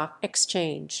Frankfurt Stock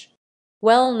Exchange.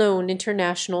 Well-known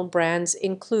international brands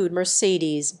include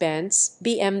Mercedes-Benz,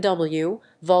 BMW,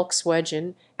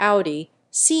 Volkswagen, Audi,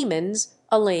 Siemens,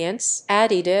 Allianz,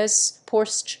 Adidas,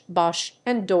 Porsche, Bosch,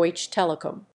 and Deutsche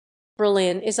Telekom.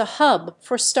 Berlin is a hub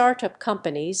for startup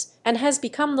companies and has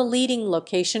become the leading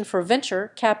location for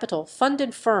venture capital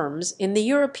funded firms in the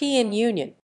European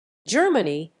Union.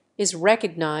 Germany is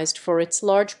recognized for its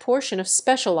large portion of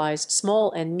specialized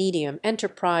small and medium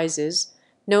enterprises,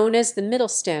 known as the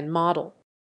Mittelstand model.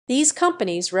 These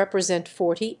companies represent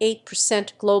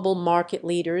 48% global market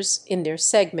leaders in their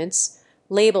segments,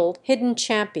 labeled hidden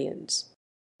champions.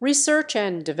 Research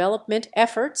and development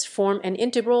efforts form an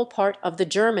integral part of the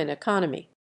German economy.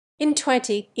 In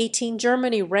 2018,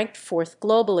 Germany ranked fourth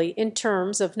globally in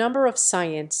terms of number of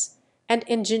science and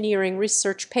engineering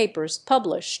research papers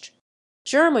published.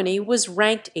 Germany was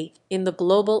ranked 8th in the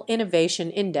Global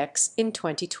Innovation Index in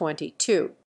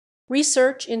 2022.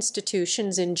 Research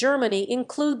institutions in Germany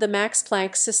include the Max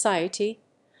Planck Society,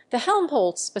 the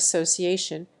Helmholtz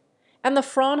Association, and the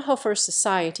Fraunhofer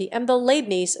Society and the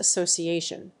Leibniz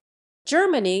Association.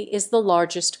 Germany is the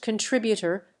largest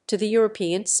contributor to the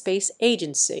European Space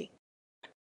Agency.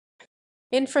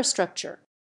 Infrastructure.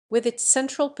 With its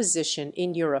central position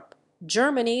in Europe,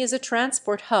 Germany is a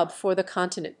transport hub for the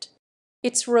continent.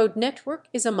 Its road network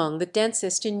is among the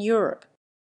densest in Europe.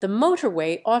 The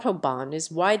motorway Autobahn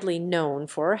is widely known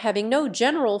for having no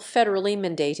general federally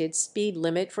mandated speed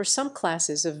limit for some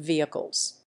classes of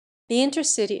vehicles. The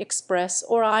Intercity Express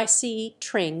or ICE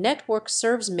train network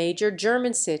serves major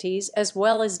German cities as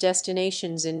well as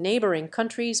destinations in neighboring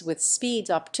countries with speeds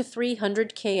up to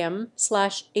 300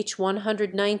 km/h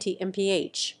 190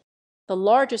 mph. The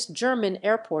largest German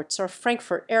airports are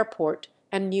Frankfurt Airport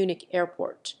and Munich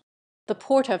Airport. The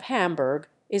Port of Hamburg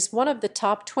is one of the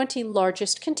top 20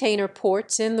 largest container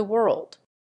ports in the world.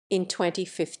 In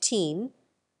 2015,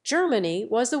 Germany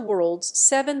was the world's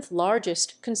 7th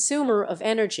largest consumer of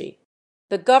energy.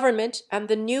 The government and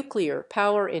the nuclear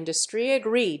power industry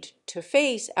agreed to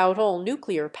phase out all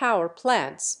nuclear power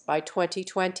plants by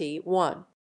 2021.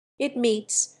 It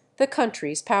meets the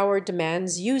country's power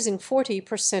demands using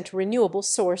 40% renewable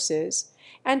sources,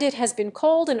 and it has been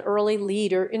called an early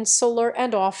leader in solar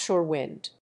and offshore wind.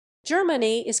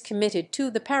 Germany is committed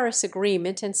to the Paris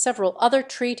Agreement and several other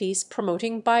treaties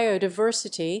promoting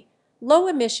biodiversity,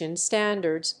 low-emission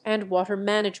standards, and water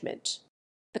management.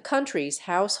 The country's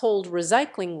household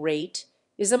recycling rate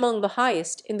is among the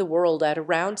highest in the world at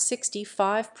around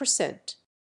 65%.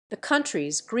 The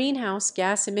country's greenhouse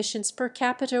gas emissions per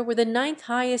capita were the 9th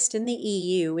highest in the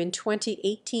EU in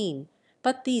 2018,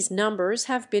 but these numbers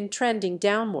have been trending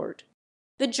downward.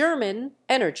 The German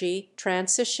energy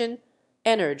transition,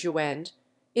 Energiewende,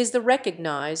 is the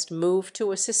recognized move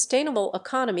to a sustainable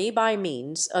economy by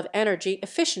means of energy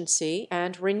efficiency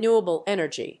and renewable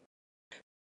energy.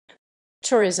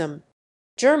 Tourism.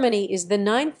 Germany is the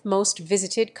 9th most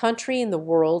visited country in the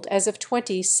world as of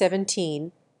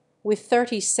 2017, with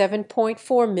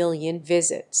 37.4 million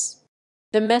visits.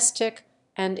 Domestic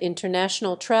and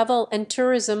international travel and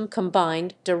tourism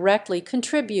combined directly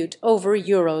contribute over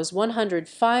Euros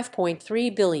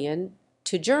 105.3 billion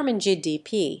to German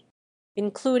GDP.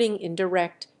 Including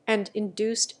indirect and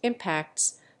induced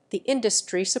impacts, the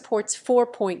industry supports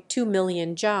 4.2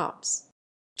 million jobs.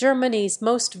 Germany's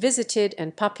most visited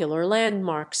and popular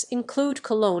landmarks include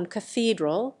Cologne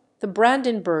Cathedral, the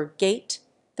Brandenburg Gate,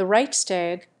 the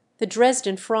Reichstag, the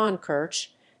Dresden Frauenkirche,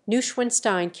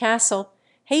 Neuschwanstein Castle,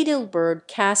 Heidelberg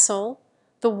Castle,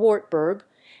 the Wartburg,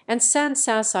 and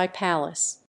Sanssouci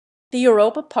Palace. The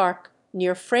Europa Park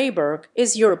near Freiburg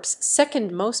is Europe's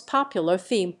 2nd most popular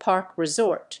theme park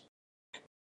resort.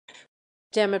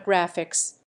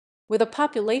 Demographics. With a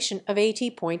population of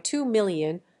 80.2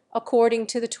 million, according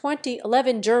to the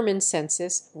 2011 German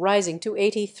census, rising to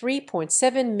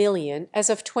 83.7 million as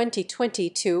of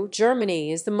 2022,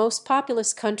 Germany is the most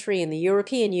populous country in the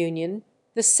European Union,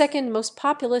 the 2nd most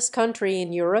populous country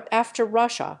in Europe after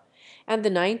Russia, and the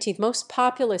 19th most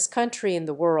populous country in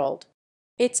the world.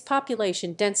 Its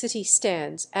population density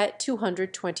stands at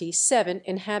 227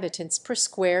 inhabitants per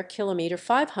square kilometre,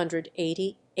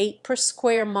 588 per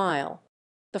square mile.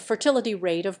 The fertility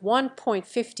rate of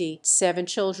 1.57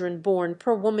 children born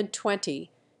per woman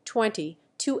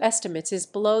 2022 estimates is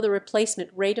below the replacement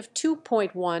rate of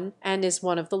 2.1 and is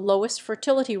one of the lowest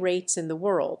fertility rates in the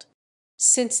world.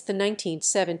 Since the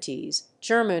 1970s,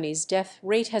 Germany's death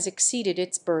rate has exceeded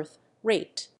its birth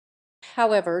rate.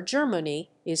 However, Germany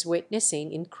is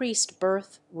witnessing increased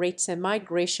birth rates and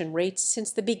migration rates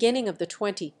since the beginning of the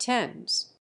 2010s.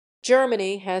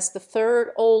 Germany has the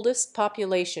 3rd oldest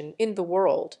population in the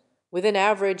world, with an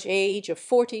average age of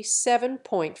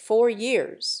 47.4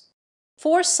 years.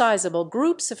 4 sizable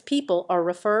groups of people are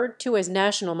referred to as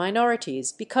national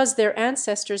minorities because their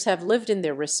ancestors have lived in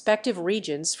their respective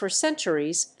regions for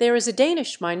centuries. There is a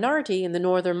Danish minority in the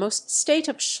northernmost state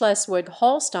of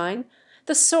Schleswig-Holstein.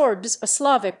 The Sorbs, a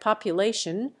Slavic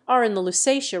population, are in the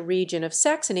Lusatia region of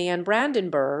Saxony and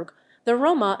Brandenburg, The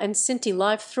Roma and Sinti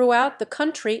live throughout the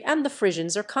country, and the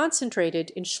Frisians are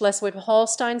concentrated in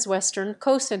Schleswig-Holstein's western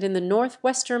coast and in the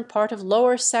northwestern part of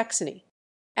Lower Saxony.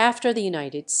 After the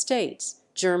United States,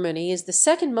 Germany is the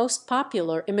second most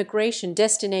popular immigration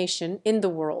destination in the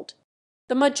world.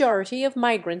 The majority of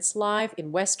migrants live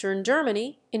in Western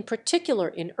Germany, in particular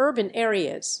in urban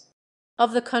areas.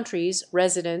 Of the country's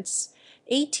residents,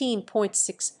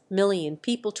 18.6 million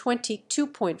people,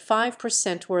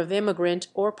 22.5% were of immigrant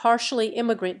or partially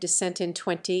immigrant descent in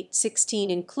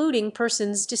 2016, including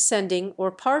persons descending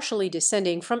or partially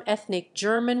descending from ethnic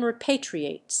German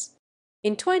repatriates.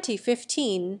 In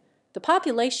 2015, the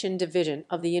Population Division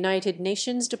of the United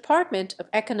Nations Department of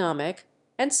Economic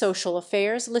and Social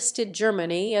Affairs listed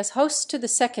Germany as host to the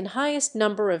second highest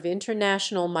number of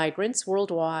international migrants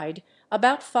worldwide,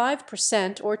 about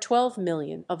 5% or 12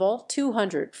 million of all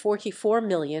 244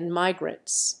 million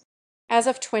migrants. As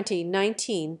of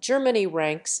 2019, Germany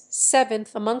ranks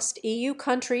 7th amongst EU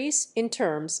countries in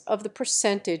terms of the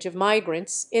percentage of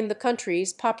migrants in the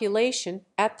country's population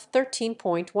at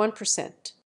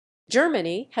 13.1%.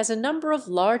 Germany has a number of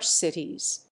large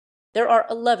cities. There are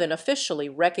 11 officially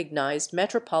recognized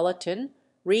metropolitan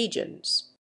regions.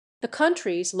 The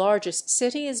country's largest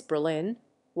city is Berlin,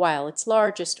 while its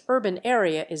largest urban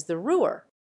area is the Ruhr.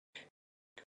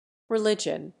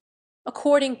 Religion.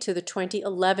 According to the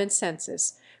 2011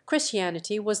 census,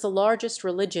 Christianity was the largest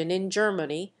religion in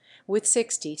Germany, with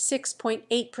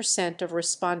 66.8% of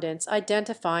respondents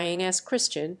identifying as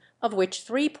Christian, of which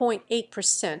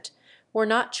 3.8% were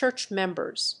not church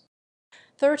members.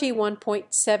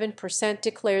 31.7%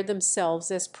 declared themselves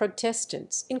as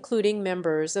Protestants, including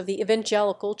members of the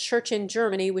Evangelical Church in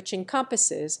Germany, which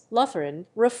encompasses Lutheran,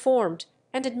 Reformed,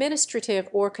 and administrative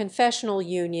or confessional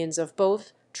unions of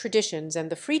both traditions,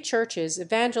 and the Free Church's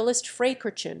Evangelist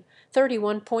Freikirchen.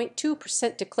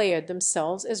 31.2% declared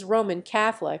themselves as Roman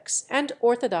Catholics, and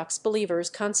Orthodox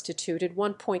believers constituted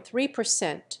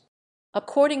 1.3%.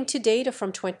 According to data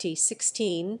from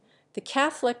 2016, the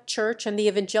Catholic Church and the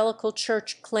Evangelical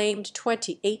Church claimed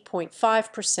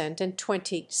 28.5% and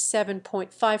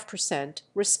 27.5%,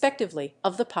 respectively,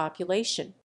 of the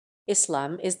population.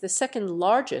 Islam is the second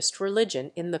largest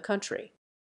religion in the country.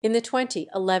 In the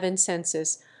 2011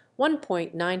 census,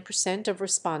 1.9% of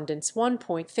respondents,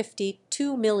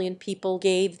 1.52 million people,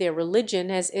 gave their religion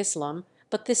as Islam,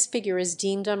 but this figure is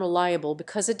deemed unreliable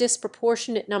because a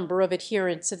disproportionate number of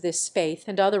adherents of this faith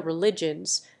and other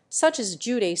religions, such as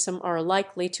Judaism, are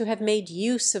likely to have made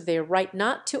use of their right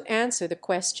not to answer the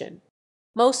question.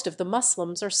 Most of the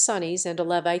Muslims are Sunnis and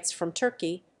Alevites from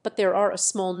Turkey, but there are a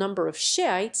small number of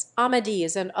Shiites,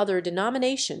 Ahmadiyas, and other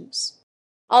denominations.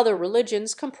 Other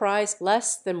religions comprise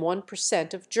less than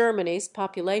 1% of Germany's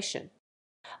population.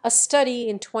 A study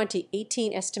in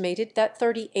 2018 estimated that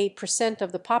 38%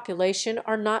 of the population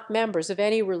are not members of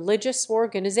any religious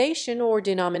organization or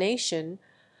denomination,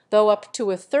 though up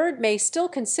to a third may still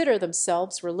consider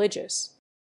themselves religious.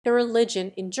 The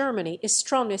religion in Germany is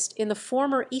strongest in the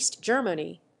former East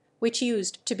Germany, which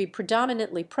used to be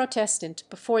predominantly Protestant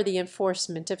before the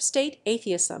enforcement of state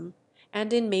atheism,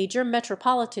 and in major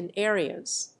metropolitan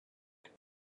areas.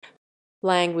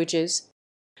 Languages.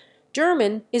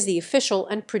 German is the official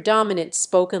and predominant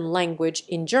spoken language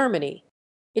in Germany.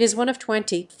 It is one of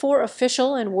 24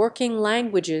 official and working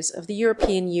languages of the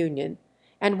European Union,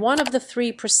 and one of the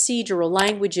 3 procedural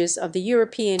languages of the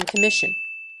European Commission.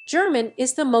 German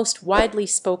is the most widely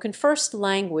spoken first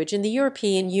language in the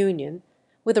European Union,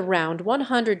 with around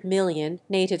 100 million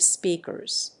native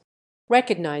speakers.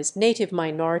 Recognized native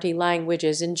minority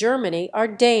languages in Germany are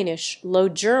Danish, Low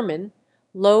German,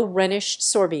 Low Rhenish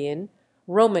Sorbian,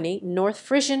 Romani, North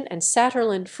Frisian, and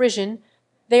Saterland Frisian.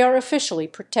 They are officially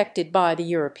protected by the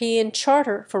European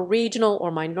Charter for Regional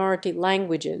or Minority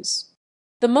Languages.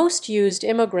 The most used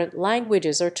immigrant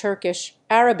languages are Turkish,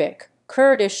 Arabic,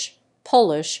 Kurdish,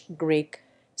 Polish, Greek,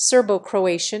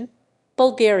 Serbo-Croatian,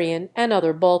 Bulgarian, and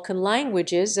other Balkan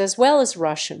languages, as well as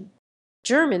Russian.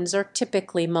 Germans are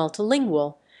typically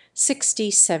multilingual.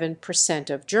 67%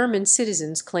 of German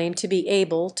citizens claim to be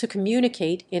able to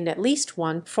communicate in at least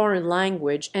one foreign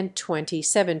language, and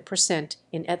 27%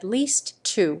 in at least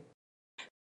 2.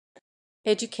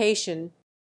 Education.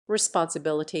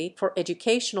 Responsibility for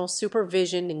educational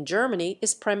supervision in Germany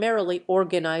is primarily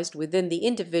organized within the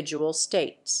individual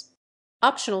states.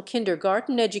 Optional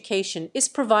kindergarten education is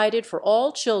provided for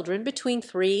all children between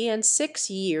 3 and 6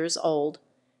 years old,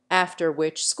 after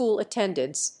which school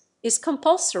attendance is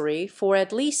compulsory for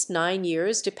at least 9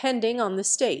 years depending on the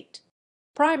state.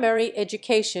 Primary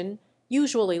education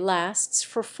usually lasts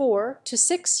for 4 to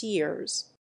 6 years.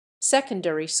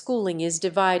 Secondary schooling is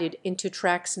divided into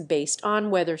tracks based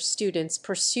on whether students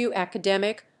pursue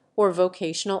academic or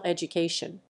vocational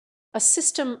education. A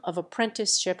system of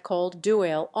apprenticeship called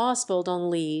Duale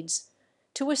Ausbildung leads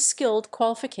to a skilled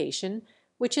qualification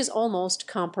which is almost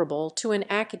comparable to an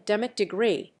academic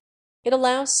degree. It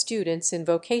allows students in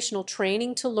vocational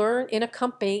training to learn in a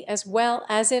company as well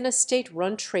as in a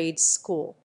state-run trades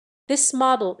school. This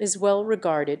model is well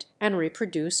regarded and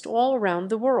reproduced all around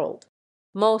the world.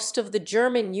 Most of the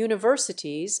German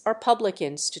universities are public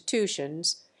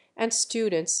institutions, and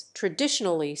students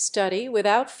traditionally study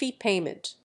without fee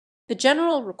payment. The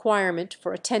general requirement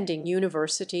for attending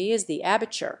university is the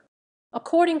Abitur.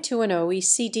 According to an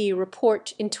OECD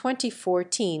report in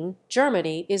 2014,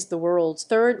 Germany is the world's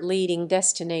third leading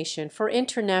destination for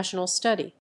international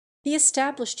study. The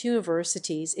established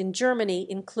universities in Germany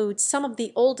include some of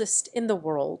the oldest in the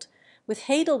world, with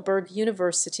Heidelberg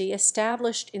University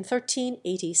established in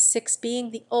 1386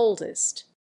 being the oldest.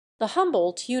 The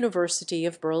Humboldt University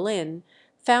of Berlin,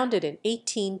 founded in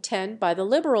 1810 by the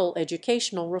liberal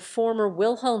educational reformer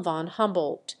Wilhelm von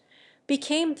Humboldt,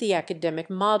 became the academic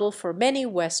model for many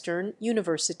Western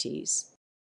universities.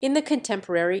 In the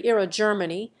contemporary era,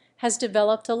 Germany has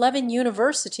developed 11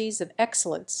 universities of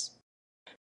excellence.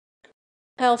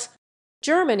 Health.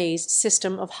 Germany's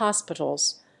system of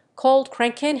hospitals, called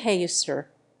Krankenhäuser,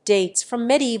 dates from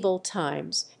medieval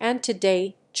times, and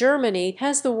today Germany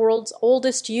has the world's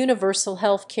oldest universal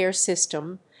health care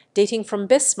system, dating from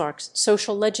Bismarck's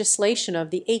social legislation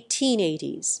of the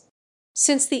 1880s.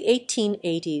 Since the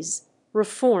 1880s,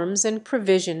 reforms and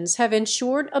provisions have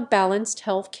ensured a balanced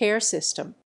health care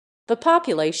system. The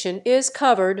population is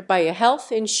covered by a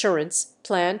health insurance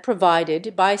plan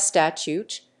provided by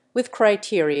statute, with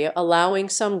criteria allowing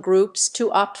some groups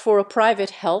to opt for a private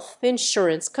health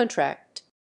insurance contract.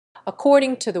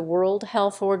 According to the World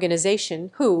Health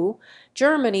Organization, WHO,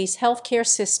 Germany's healthcare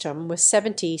system was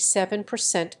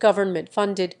 77%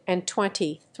 government-funded and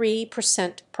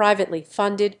 23% privately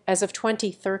funded as of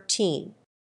 2013.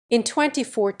 In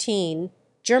 2014,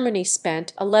 Germany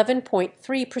spent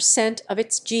 11.3% of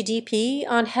its GDP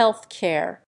on health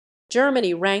care.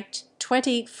 Germany ranked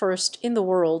 21st in the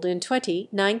world in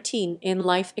 2019 in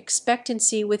life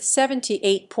expectancy with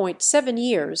 78.7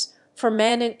 years for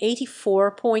men and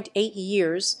 84.8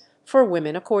 years for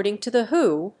women according to the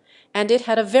WHO, and it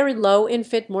had a very low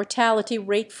infant mortality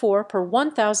rate 4 per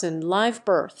 1,000 live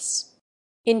births.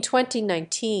 In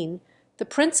 2019, the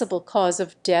principal cause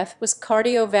of death was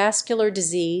cardiovascular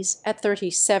disease at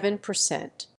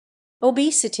 37%.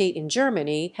 Obesity in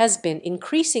Germany has been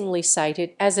increasingly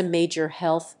cited as a major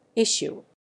health issue.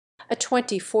 A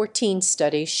 2014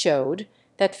 study showed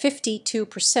that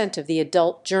 52% of the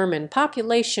adult German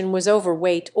population was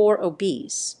overweight or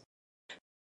obese.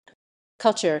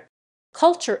 Culture.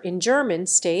 Culture in German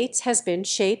states has been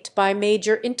shaped by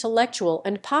major intellectual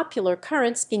and popular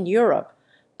currents in Europe,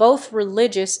 both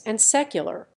religious and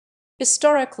secular.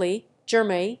 Historically,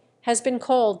 Germany has been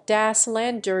called Das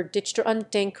Land der Dichter und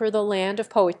Denker, the land of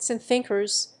poets and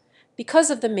thinkers,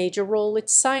 because of the major role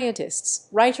its scientists,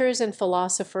 writers, and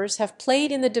philosophers have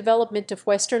played in the development of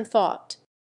Western thought.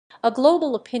 A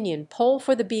global opinion poll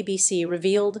for the BBC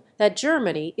revealed that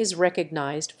Germany is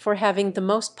recognized for having the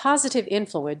most positive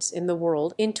influence in the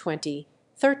world in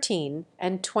 2013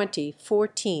 and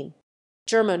 2014.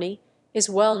 Germany is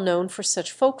well known for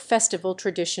such folk festival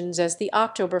traditions as the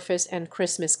Oktoberfest and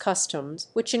Christmas customs,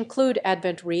 which include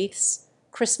Advent wreaths,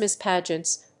 Christmas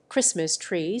pageants, Christmas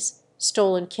trees,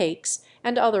 stolen cakes,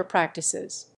 and other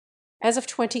practices. As of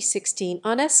 2016,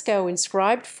 UNESCO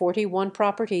inscribed 41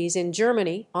 properties in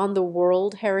Germany on the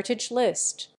World Heritage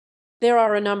List. There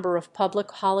are a number of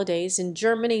public holidays in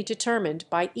Germany determined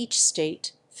by each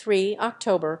state. 3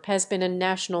 October has been a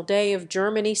national day of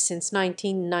Germany since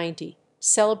 1990,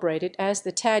 celebrated as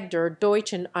the Tag der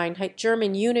Deutschen Einheit,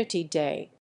 German Unity Day.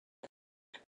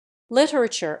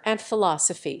 Literature and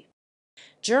philosophy.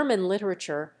 German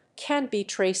literature can be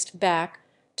traced back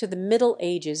to the Middle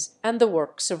Ages and the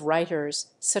works of writers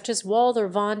such as Walther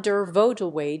von der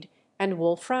Vogelweide and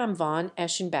Wolfram von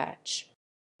Eschenbach.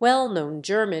 Well-known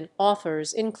German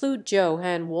authors include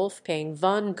Johann Wolfgang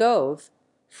von Goethe,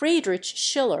 Friedrich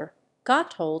Schiller,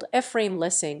 Gotthold Ephraim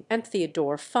Lessing, and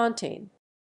Theodor Fontane.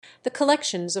 The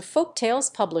collections of folk tales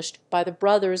published by the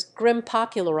brothers Grimm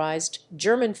popularized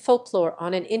German folklore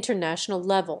on an international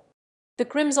level. The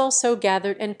Grimms also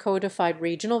gathered and codified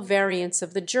regional variants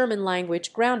of the German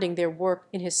language, grounding their work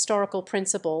in historical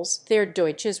principles. Their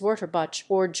Deutsches Wörterbuch,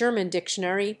 or German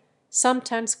dictionary,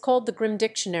 sometimes called the Grimm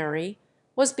Dictionary,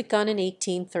 was begun in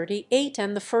 1838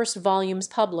 and the first volumes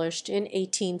published in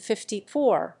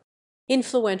 1854.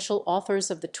 Influential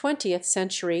authors of the 20th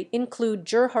century include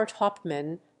Gerhard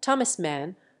Hauptmann, Thomas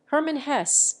Mann, Hermann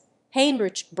Hesse,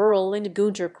 Heinrich Böll, and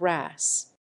Günter Grass.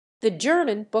 The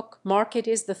German book market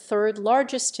is the third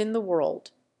largest in the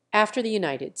world, after the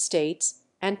United States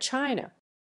and China.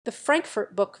 The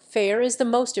Frankfurt Book Fair is the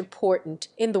most important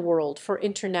in the world for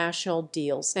international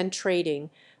deals and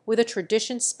trading, with a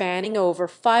tradition spanning over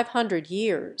 500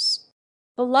 years.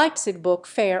 The Leipzig Book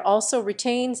Fair also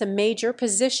retains a major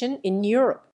position in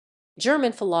Europe.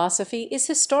 German philosophy is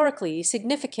historically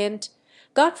significant.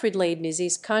 Gottfried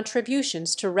Leibniz's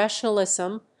contributions to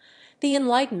rationalism, the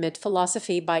Enlightenment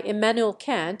philosophy by Immanuel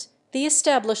Kant, the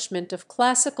establishment of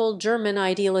classical German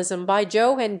idealism by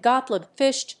Johann Gottlieb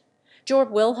Fichte,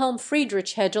 Georg Wilhelm Friedrich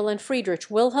Hegel and Friedrich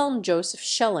Wilhelm Joseph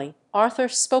Schelling, Arthur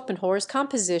Schopenhauer's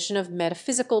composition of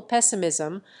metaphysical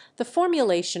pessimism, the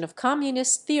formulation of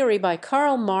communist theory by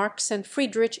Karl Marx and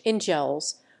Friedrich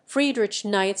Engels, Friedrich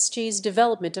Nietzsche's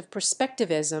development of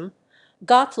perspectivism,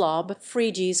 Gottlob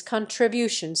Frege's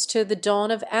contributions to the dawn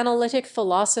of analytic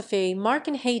philosophy,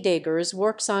 Martin Heidegger's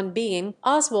works on being,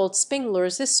 Oswald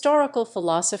Spengler's historical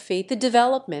philosophy, the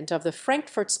development of the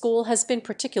Frankfurt School has been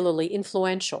particularly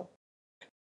influential.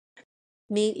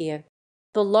 Media.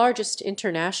 The largest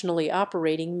internationally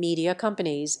operating media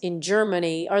companies in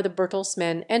Germany are the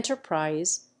Bertelsmann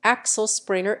Enterprise, Axel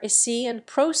Springer SE, and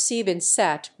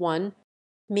ProSiebenSat.1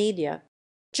 Media.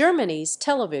 Germany's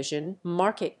television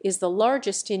market is the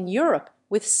largest in Europe,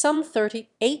 with some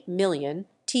 38 million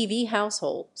TV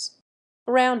households.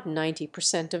 Around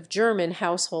 90% of German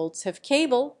households have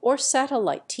cable or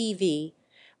satellite TV,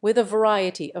 with a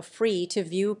variety of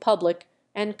free-to-view public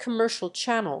and commercial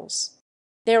channels.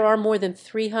 There are more than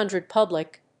 300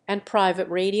 public and private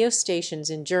radio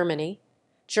stations in Germany.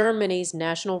 Germany's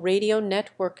national radio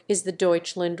network is the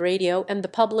Deutschland Radio, and the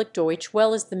public Deutsche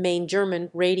Welle is the main German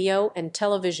radio and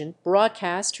television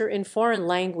broadcaster in foreign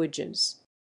languages.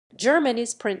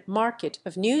 Germany's print market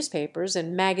of newspapers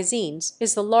and magazines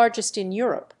is the largest in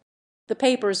Europe. The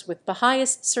papers with the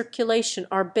highest circulation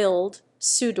are Bild,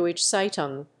 Süddeutsche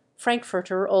Zeitung,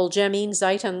 Frankfurter Allgemeine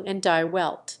Zeitung, and Die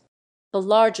Welt. The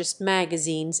largest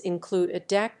magazines include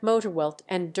Attac Motorwelt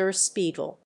and Der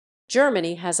Spiegel.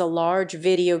 Germany has a large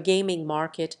video gaming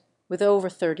market, with over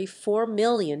 34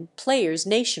 million players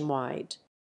nationwide.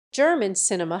 German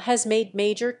cinema has made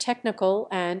major technical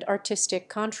and artistic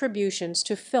contributions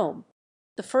to film.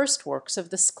 The first works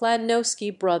of the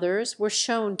Skladnowsky brothers were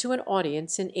shown to an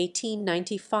audience in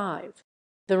 1895.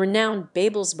 The renowned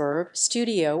Babelsberg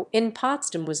studio in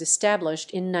Potsdam was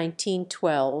established in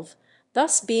 1912,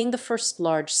 thus being the first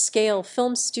large-scale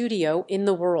film studio in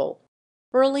the world.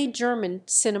 Early German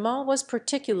cinema was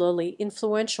particularly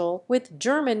influential, with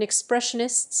German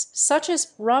expressionists such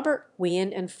as Robert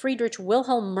Wian and Friedrich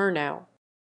Wilhelm Murnau.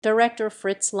 Director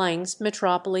Fritz Lang's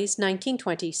Metropolis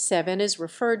 1927 is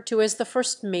referred to as the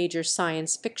first major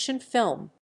science fiction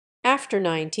film. After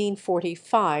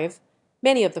 1945,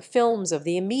 many of the films of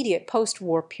the immediate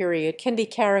post-war period can be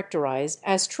characterized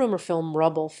as Trümmerfilm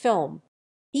rubble film.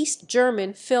 East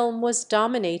German film was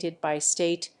dominated by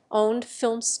state-owned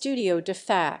Film Studio de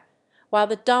Fa, while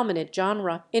the dominant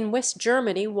genre in West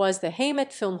Germany was the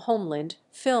Heimatfilm Homeland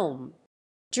film.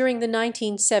 During the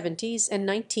 1970s and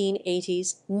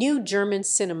 1980s, new German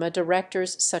cinema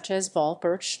directors such as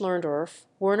Walpert Schlöndorff,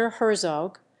 Werner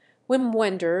Herzog, Wim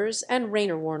Wenders, and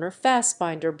Rainer Werner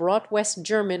Fassbinder brought West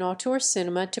German auteur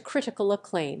cinema to critical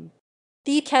acclaim.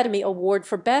 The Academy Award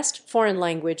for Best Foreign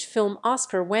Language Film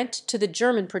Oscar went to the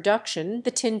German production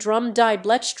The Tin Drum Die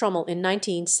Blechtrommel in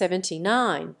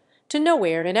 1979, to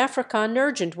Nowhere in Afrika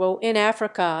Nirgendwo in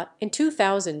Africa in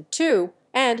 2002,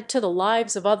 and To the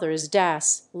Lives of Others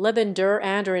Das Leben der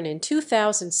Anderen in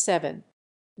 2007.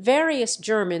 Various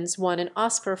Germans won an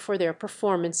Oscar for their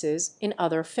performances in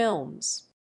other films.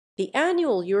 The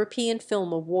annual European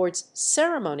Film Awards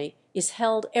ceremony is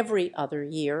held every other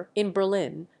year in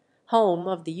Berlin, home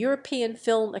of the European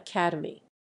Film Academy.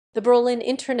 The Berlin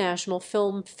International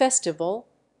Film Festival,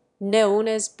 known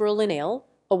as Berlinale,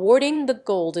 awarding the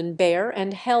Golden Bear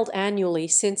and held annually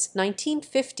since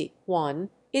 1951,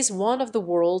 is one of the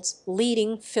world's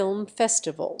leading film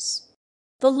festivals.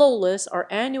 The Lolas are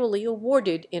annually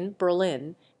awarded in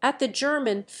Berlin at the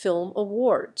German Film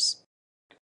Awards.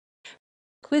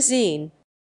 Cuisine.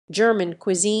 German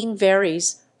cuisine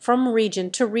varies from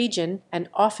region to region, and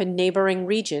often neighboring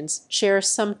regions share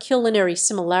some culinary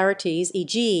similarities,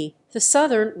 e.g., the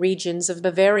southern regions of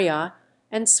Bavaria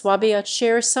and Swabia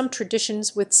share some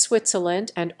traditions with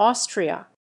Switzerland and Austria.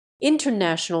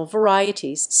 International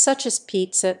varieties such as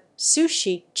pizza,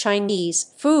 sushi,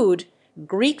 Chinese food,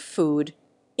 Greek food,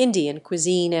 Indian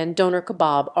cuisine, and doner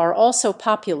kebab are also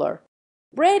popular.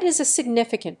 Bread is a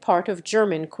significant part of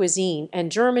German cuisine,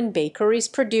 and German bakeries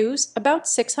produce about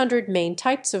 600 main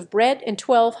types of bread and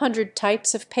 1,200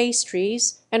 types of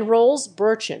pastries and rolls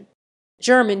Brötchen.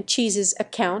 German cheeses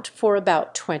account for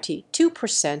about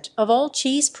 22% of all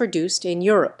cheese produced in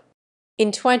Europe.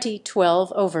 In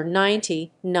 2012, over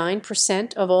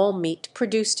 99% of all meat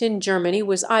produced in Germany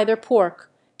was either pork,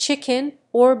 chicken,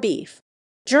 or beef.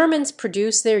 Germans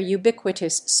produce their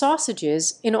ubiquitous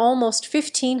sausages in almost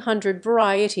 1,500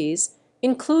 varieties,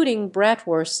 including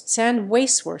bratwursts and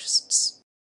weisswursts.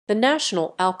 The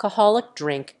national alcoholic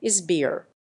drink is beer.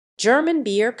 German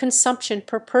beer consumption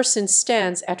per person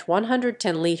stands at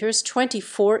 110 liters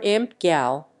 24 imp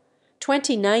gal,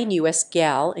 29 US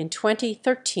gal in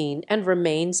 2013, and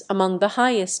remains among the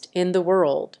highest in the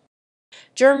world.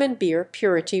 German beer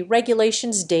purity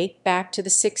regulations date back to the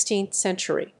 16th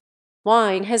century.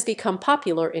 Wine has become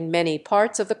popular in many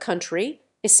parts of the country,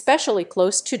 especially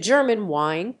close to German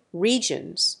wine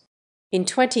regions. In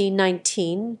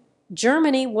 2019,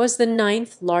 Germany was the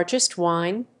 9th largest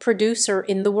wine producer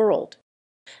in the world.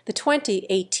 The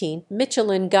 2018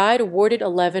 Michelin Guide awarded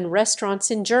 11 restaurants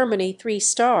in Germany 3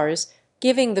 stars,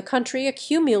 giving the country a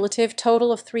cumulative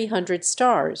total of 300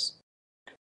 stars.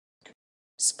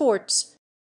 Sports.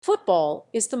 Football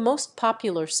is the most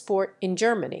popular sport in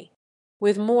Germany.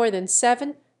 With more than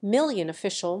 7 million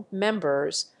official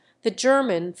members, the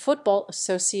German Football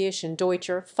Association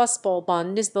Deutscher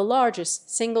Fußballbund is the largest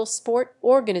single sport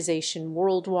organization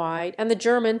worldwide, and the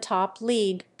German top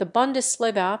league, the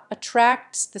Bundesliga,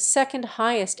 attracts the second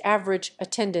highest average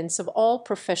attendance of all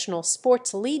professional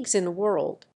sports leagues in the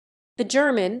world. The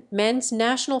German men's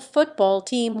national football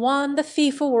team won the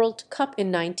FIFA World Cup in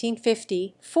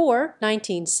 1954,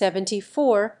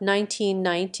 1974,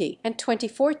 1990, and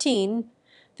 2014,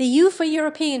 the UEFA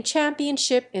European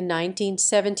Championship in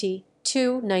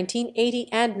 1972, 1980,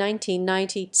 and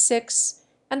 1996,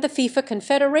 and the FIFA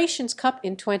Confederations Cup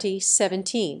in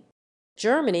 2017.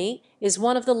 Germany is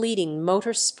one of the leading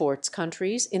motorsports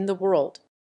countries in the world.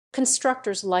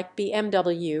 Constructors like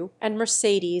BMW and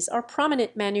Mercedes are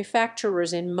prominent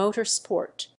manufacturers in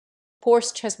motorsport.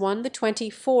 Porsche has won the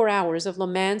 24 Hours of Le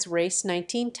Mans race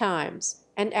 19 times,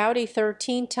 and Audi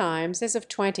 13 times as of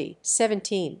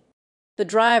 2017. The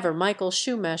driver Michael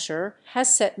Schumacher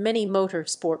has set many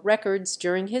motorsport records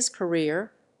during his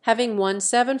career, having won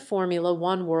 7 Formula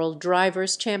One World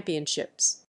Drivers'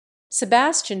 Championships.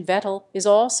 Sebastian Vettel is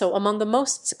also among the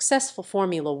most successful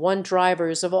Formula One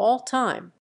drivers of all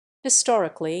time.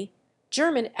 Historically,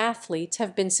 German athletes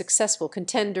have been successful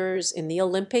contenders in the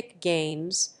Olympic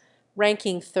Games,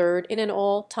 ranking 3rd in an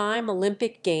all-time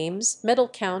Olympic Games medal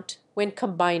count when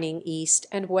combining East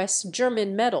and West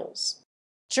German medals.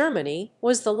 Germany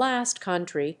was the last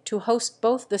country to host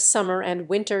both the Summer and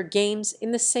Winter Games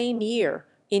in the same year,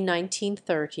 in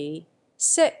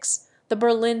 1936, the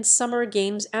Berlin Summer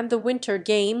Games and the Winter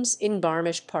Games in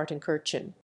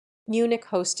Garmisch-Partenkirchen. Munich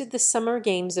hosted the Summer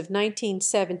Games of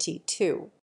 1972.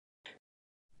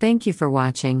 Thank you for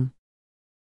watching.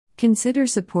 Consider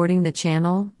supporting the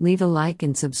channel, leave a like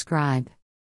and subscribe.